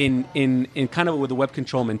in kind of with a web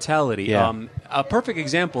control mentality. Yeah. A perfect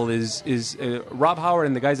example is Rob Howard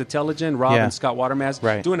and the guys at Telegen, Rob Yeah. and Scott Watermass,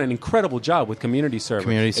 Right. doing an incredible job with Community Server.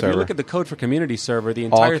 Community If Server. you look at the code for Community Server, the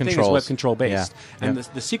entire thing is controls. web control based. Yeah. And Yeah.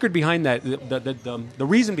 the secret behind that, the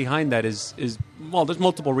reason behind that is well, there's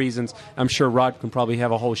multiple reasons. I'm sure Rod can probably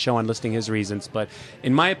have a whole show on listing his reasons. But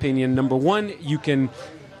in my opinion, number one,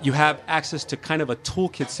 you have access to kind of a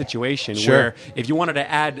toolkit situation Sure. where if you wanted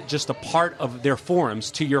to add just a part of their forums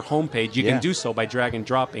to your homepage, you Yeah. can do so by drag and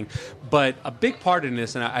dropping. But a big part in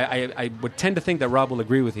this, and I would tend to think that Rob will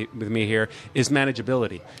agree with me here, is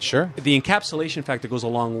manageability. Sure. The encapsulation factor goes a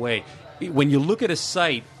long way. When you look at a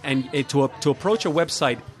site and to approach a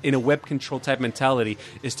website in a web control type mentality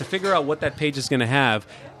is to figure out what that page is going to have.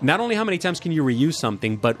 Not only how many times can you reuse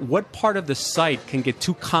something, but what part of the site can get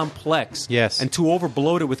too complex Yes. and too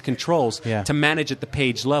overbloated with controls Yeah. to manage at the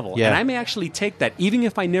page level. Yeah. And I may actually take that, even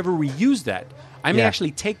if I never reuse that, I may Yeah.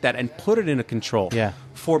 actually take that and put it in a control Yeah.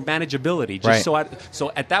 for manageability. Just Right.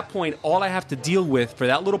 so at that point, all I have to deal with for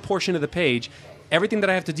that little portion of the page, everything that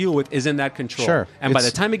I have to deal with is in that control. Sure. And by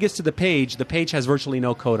It's- the time it gets to the page has virtually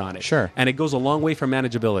no code on it. Sure. And it goes a long way for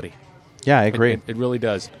manageability. Yeah, I agree. It really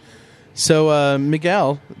does. So,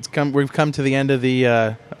 Miguel, we've come to the end of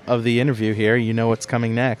the interview here. You know what's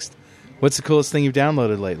coming next. What's the coolest thing you've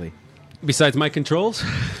downloaded lately? Besides my controls,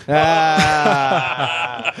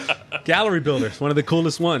 Gallery Builder's one of the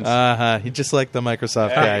coolest ones. You just like the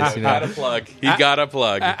Microsoft guys, you know. Got a plug. He got a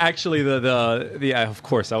plug. Actually, of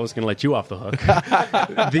course, I was going to let you off the hook.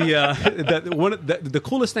 The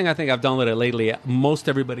coolest thing I think I've downloaded lately, most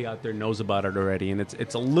everybody out there knows about it already, and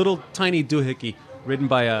it's a little tiny doohickey written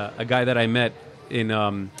by a guy that I met in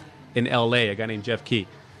L.A., a guy named Jeff Key,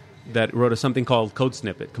 that wrote something called Code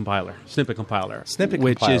Snippet Compiler,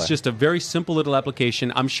 which is just a very simple little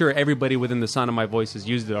application. I'm sure everybody within the sound of my voice has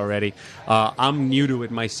used it already. I'm new to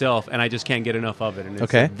it myself, and I just can't get enough of it. And it's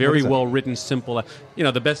Okay. a very What is it? well written, simple.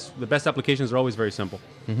 The best applications are always very simple.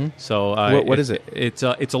 Mm-hmm. So What is it? It's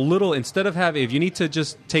a little, instead of having, if you need to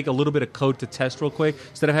just take a little bit of code to test real quick,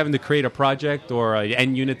 instead of having to create a project or an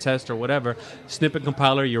end unit test or whatever, Snippet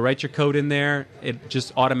Compiler, you write your code in there, it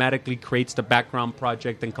just automatically creates the background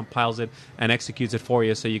project and compiles it and executes it for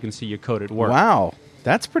you so you can see your code at work. Wow,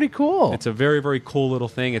 that's pretty cool. It's a very, very cool little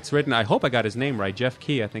thing. It's written, I hope I got his name right, Jeff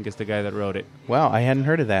Key, I think is the guy that wrote it. Wow, I hadn't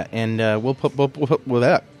heard of that, and we'll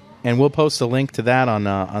post a link to that on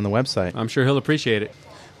the website. I'm sure he'll appreciate it.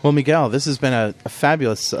 Well, Miguel, this has been a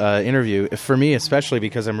fabulous interview for me, especially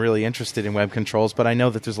because I'm really interested in web controls. But I know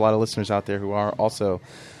that there's a lot of listeners out there who are also.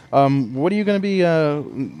 What are you going to be?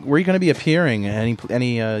 Where are you going to be appearing?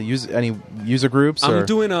 Any user groups? I'm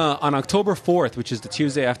doing on October 4th, which is the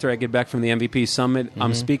Tuesday after I get back from the MVP Summit. Mm-hmm.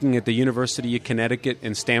 I'm speaking at the University of Connecticut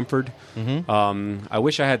in Stamford. Mm-hmm. I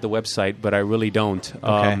wish I had the website, but I really don't.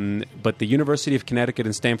 Okay. But the University of Connecticut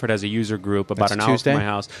in Stamford has a user group about That's an hour Tuesday? from my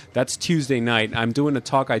house. That's Tuesday night. I'm doing a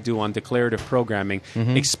talk I do on declarative programming,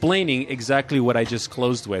 explaining exactly what I just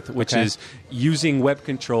closed with, which Okay. is using web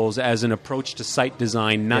controls as an approach to site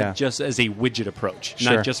design, not Yeah. just as a widget approach,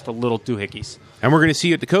 Sure. not just for little doohickeys. And we're going to see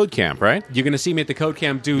you at the Code Camp, right? You're going to see me at the Code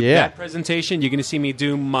Camp do Yeah. that presentation. You're going to see me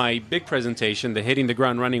do my big presentation, the Hitting the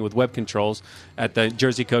Ground Running with Web Controls, at the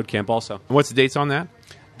Jersey Code Camp also. And what's the dates on that?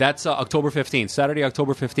 That's October 15th, Saturday,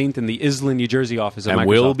 October 15th in the Islin, New Jersey office of And Microsoft.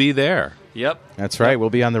 we'll be there. Yep. That's right. We'll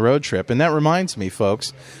be on the road trip. And that reminds me,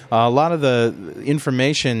 folks, a lot of the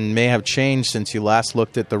information may have changed since you last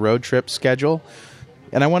looked at the road trip schedule.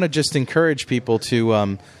 And I want to just encourage people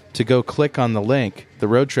to go click on the link, the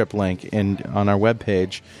road trip link, on our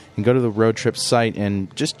webpage, and go to the road trip site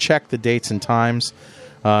and just check the dates and times.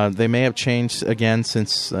 They may have changed again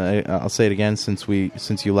since I'll say it again since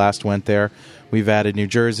you last went there. We've added New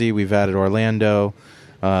Jersey, we've added Orlando.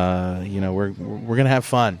 We're going to have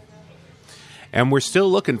fun. And we're still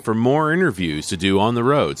looking for more interviews to do on the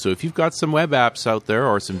road. So if you've got some web apps out there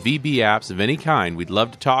or some VB apps of any kind, we'd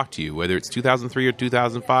love to talk to you, whether it's 2003 or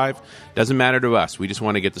 2005. Doesn't matter to us. We just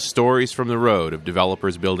want to get the stories from the road of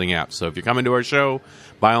developers building apps. So if you're coming to our show,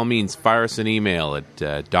 by all means, fire us an email at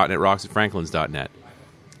 .netrocks@franklins.net.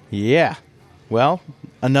 Yeah. Well,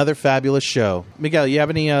 another fabulous show. Miguel, you have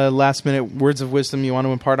any last-minute words of wisdom you want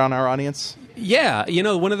to impart on our audience? Yeah,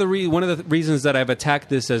 one of the reasons that I've attacked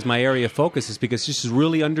this as my area of focus is because this is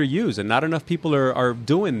really underused, and not enough people are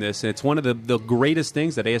doing this. And it's one of the greatest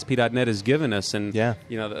things that ASP.NET has given us. And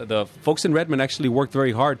the folks in Redmond actually worked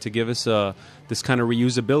very hard to give us this kind of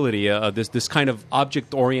reusability, this kind of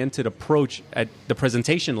object-oriented approach at the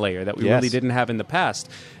presentation layer that we really didn't have in the past.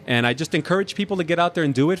 And I just encourage people to get out there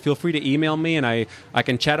and do it. Feel free to email me, and I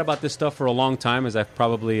can chat about this stuff for a long time, as I've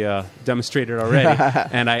probably demonstrated already.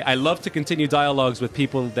 And I love to continue dialogues with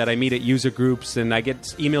people that I meet at user groups, and I get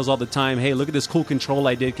emails all the time. Hey, look at this cool control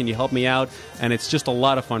I did. Can you help me out? And it's just a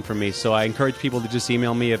lot of fun for me. So I encourage people to just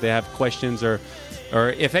email me if they have questions, or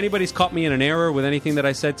if anybody's caught me in an error with anything that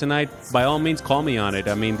I said tonight, by all means, call me on it.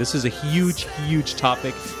 I mean, this is a huge, huge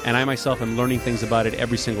topic, and I myself am learning things about it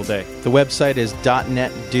every single day. The website is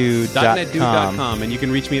 .netdude.com. .netdude.com, and you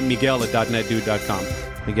can reach me at Miguel at .netdude.com.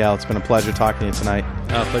 Miguel, it's been a pleasure talking to you tonight.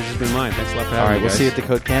 Pleasure's been mine. Thanks a lot for having me, All right, we'll guys. see you at the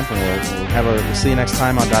Code Camp, and we'll see you next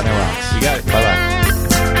time on .NET Rocks. You got it. Bye-bye.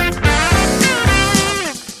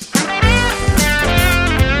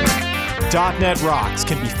 .NET Rocks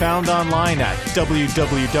can be found online at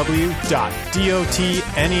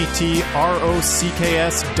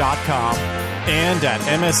www.dotnetrocks.com and at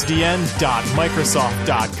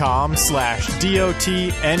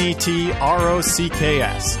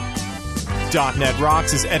msdn.microsoft.com/dotnetrocks. .NET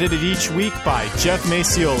Rocks is edited each week by Jeff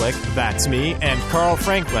Maciolik, that's me, and Carl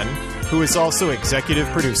Franklin, who is also executive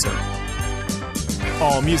producer.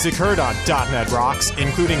 All music heard on .NET Rocks,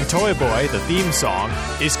 including Toy Boy, the theme song,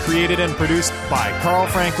 is created and produced by Carl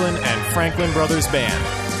Franklin and Franklin Brothers Band.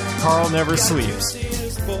 Carl never sleeps.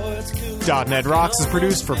 .NET Rocks is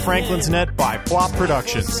produced for Franklin's Net by Plop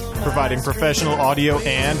Productions, providing professional audio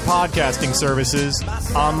and podcasting services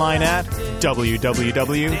online at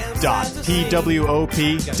www.pwop.com.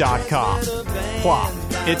 Plop,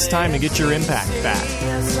 it's time to get your impact back.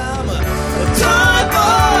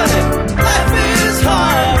 Life is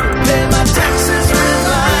hard, pay my taxes.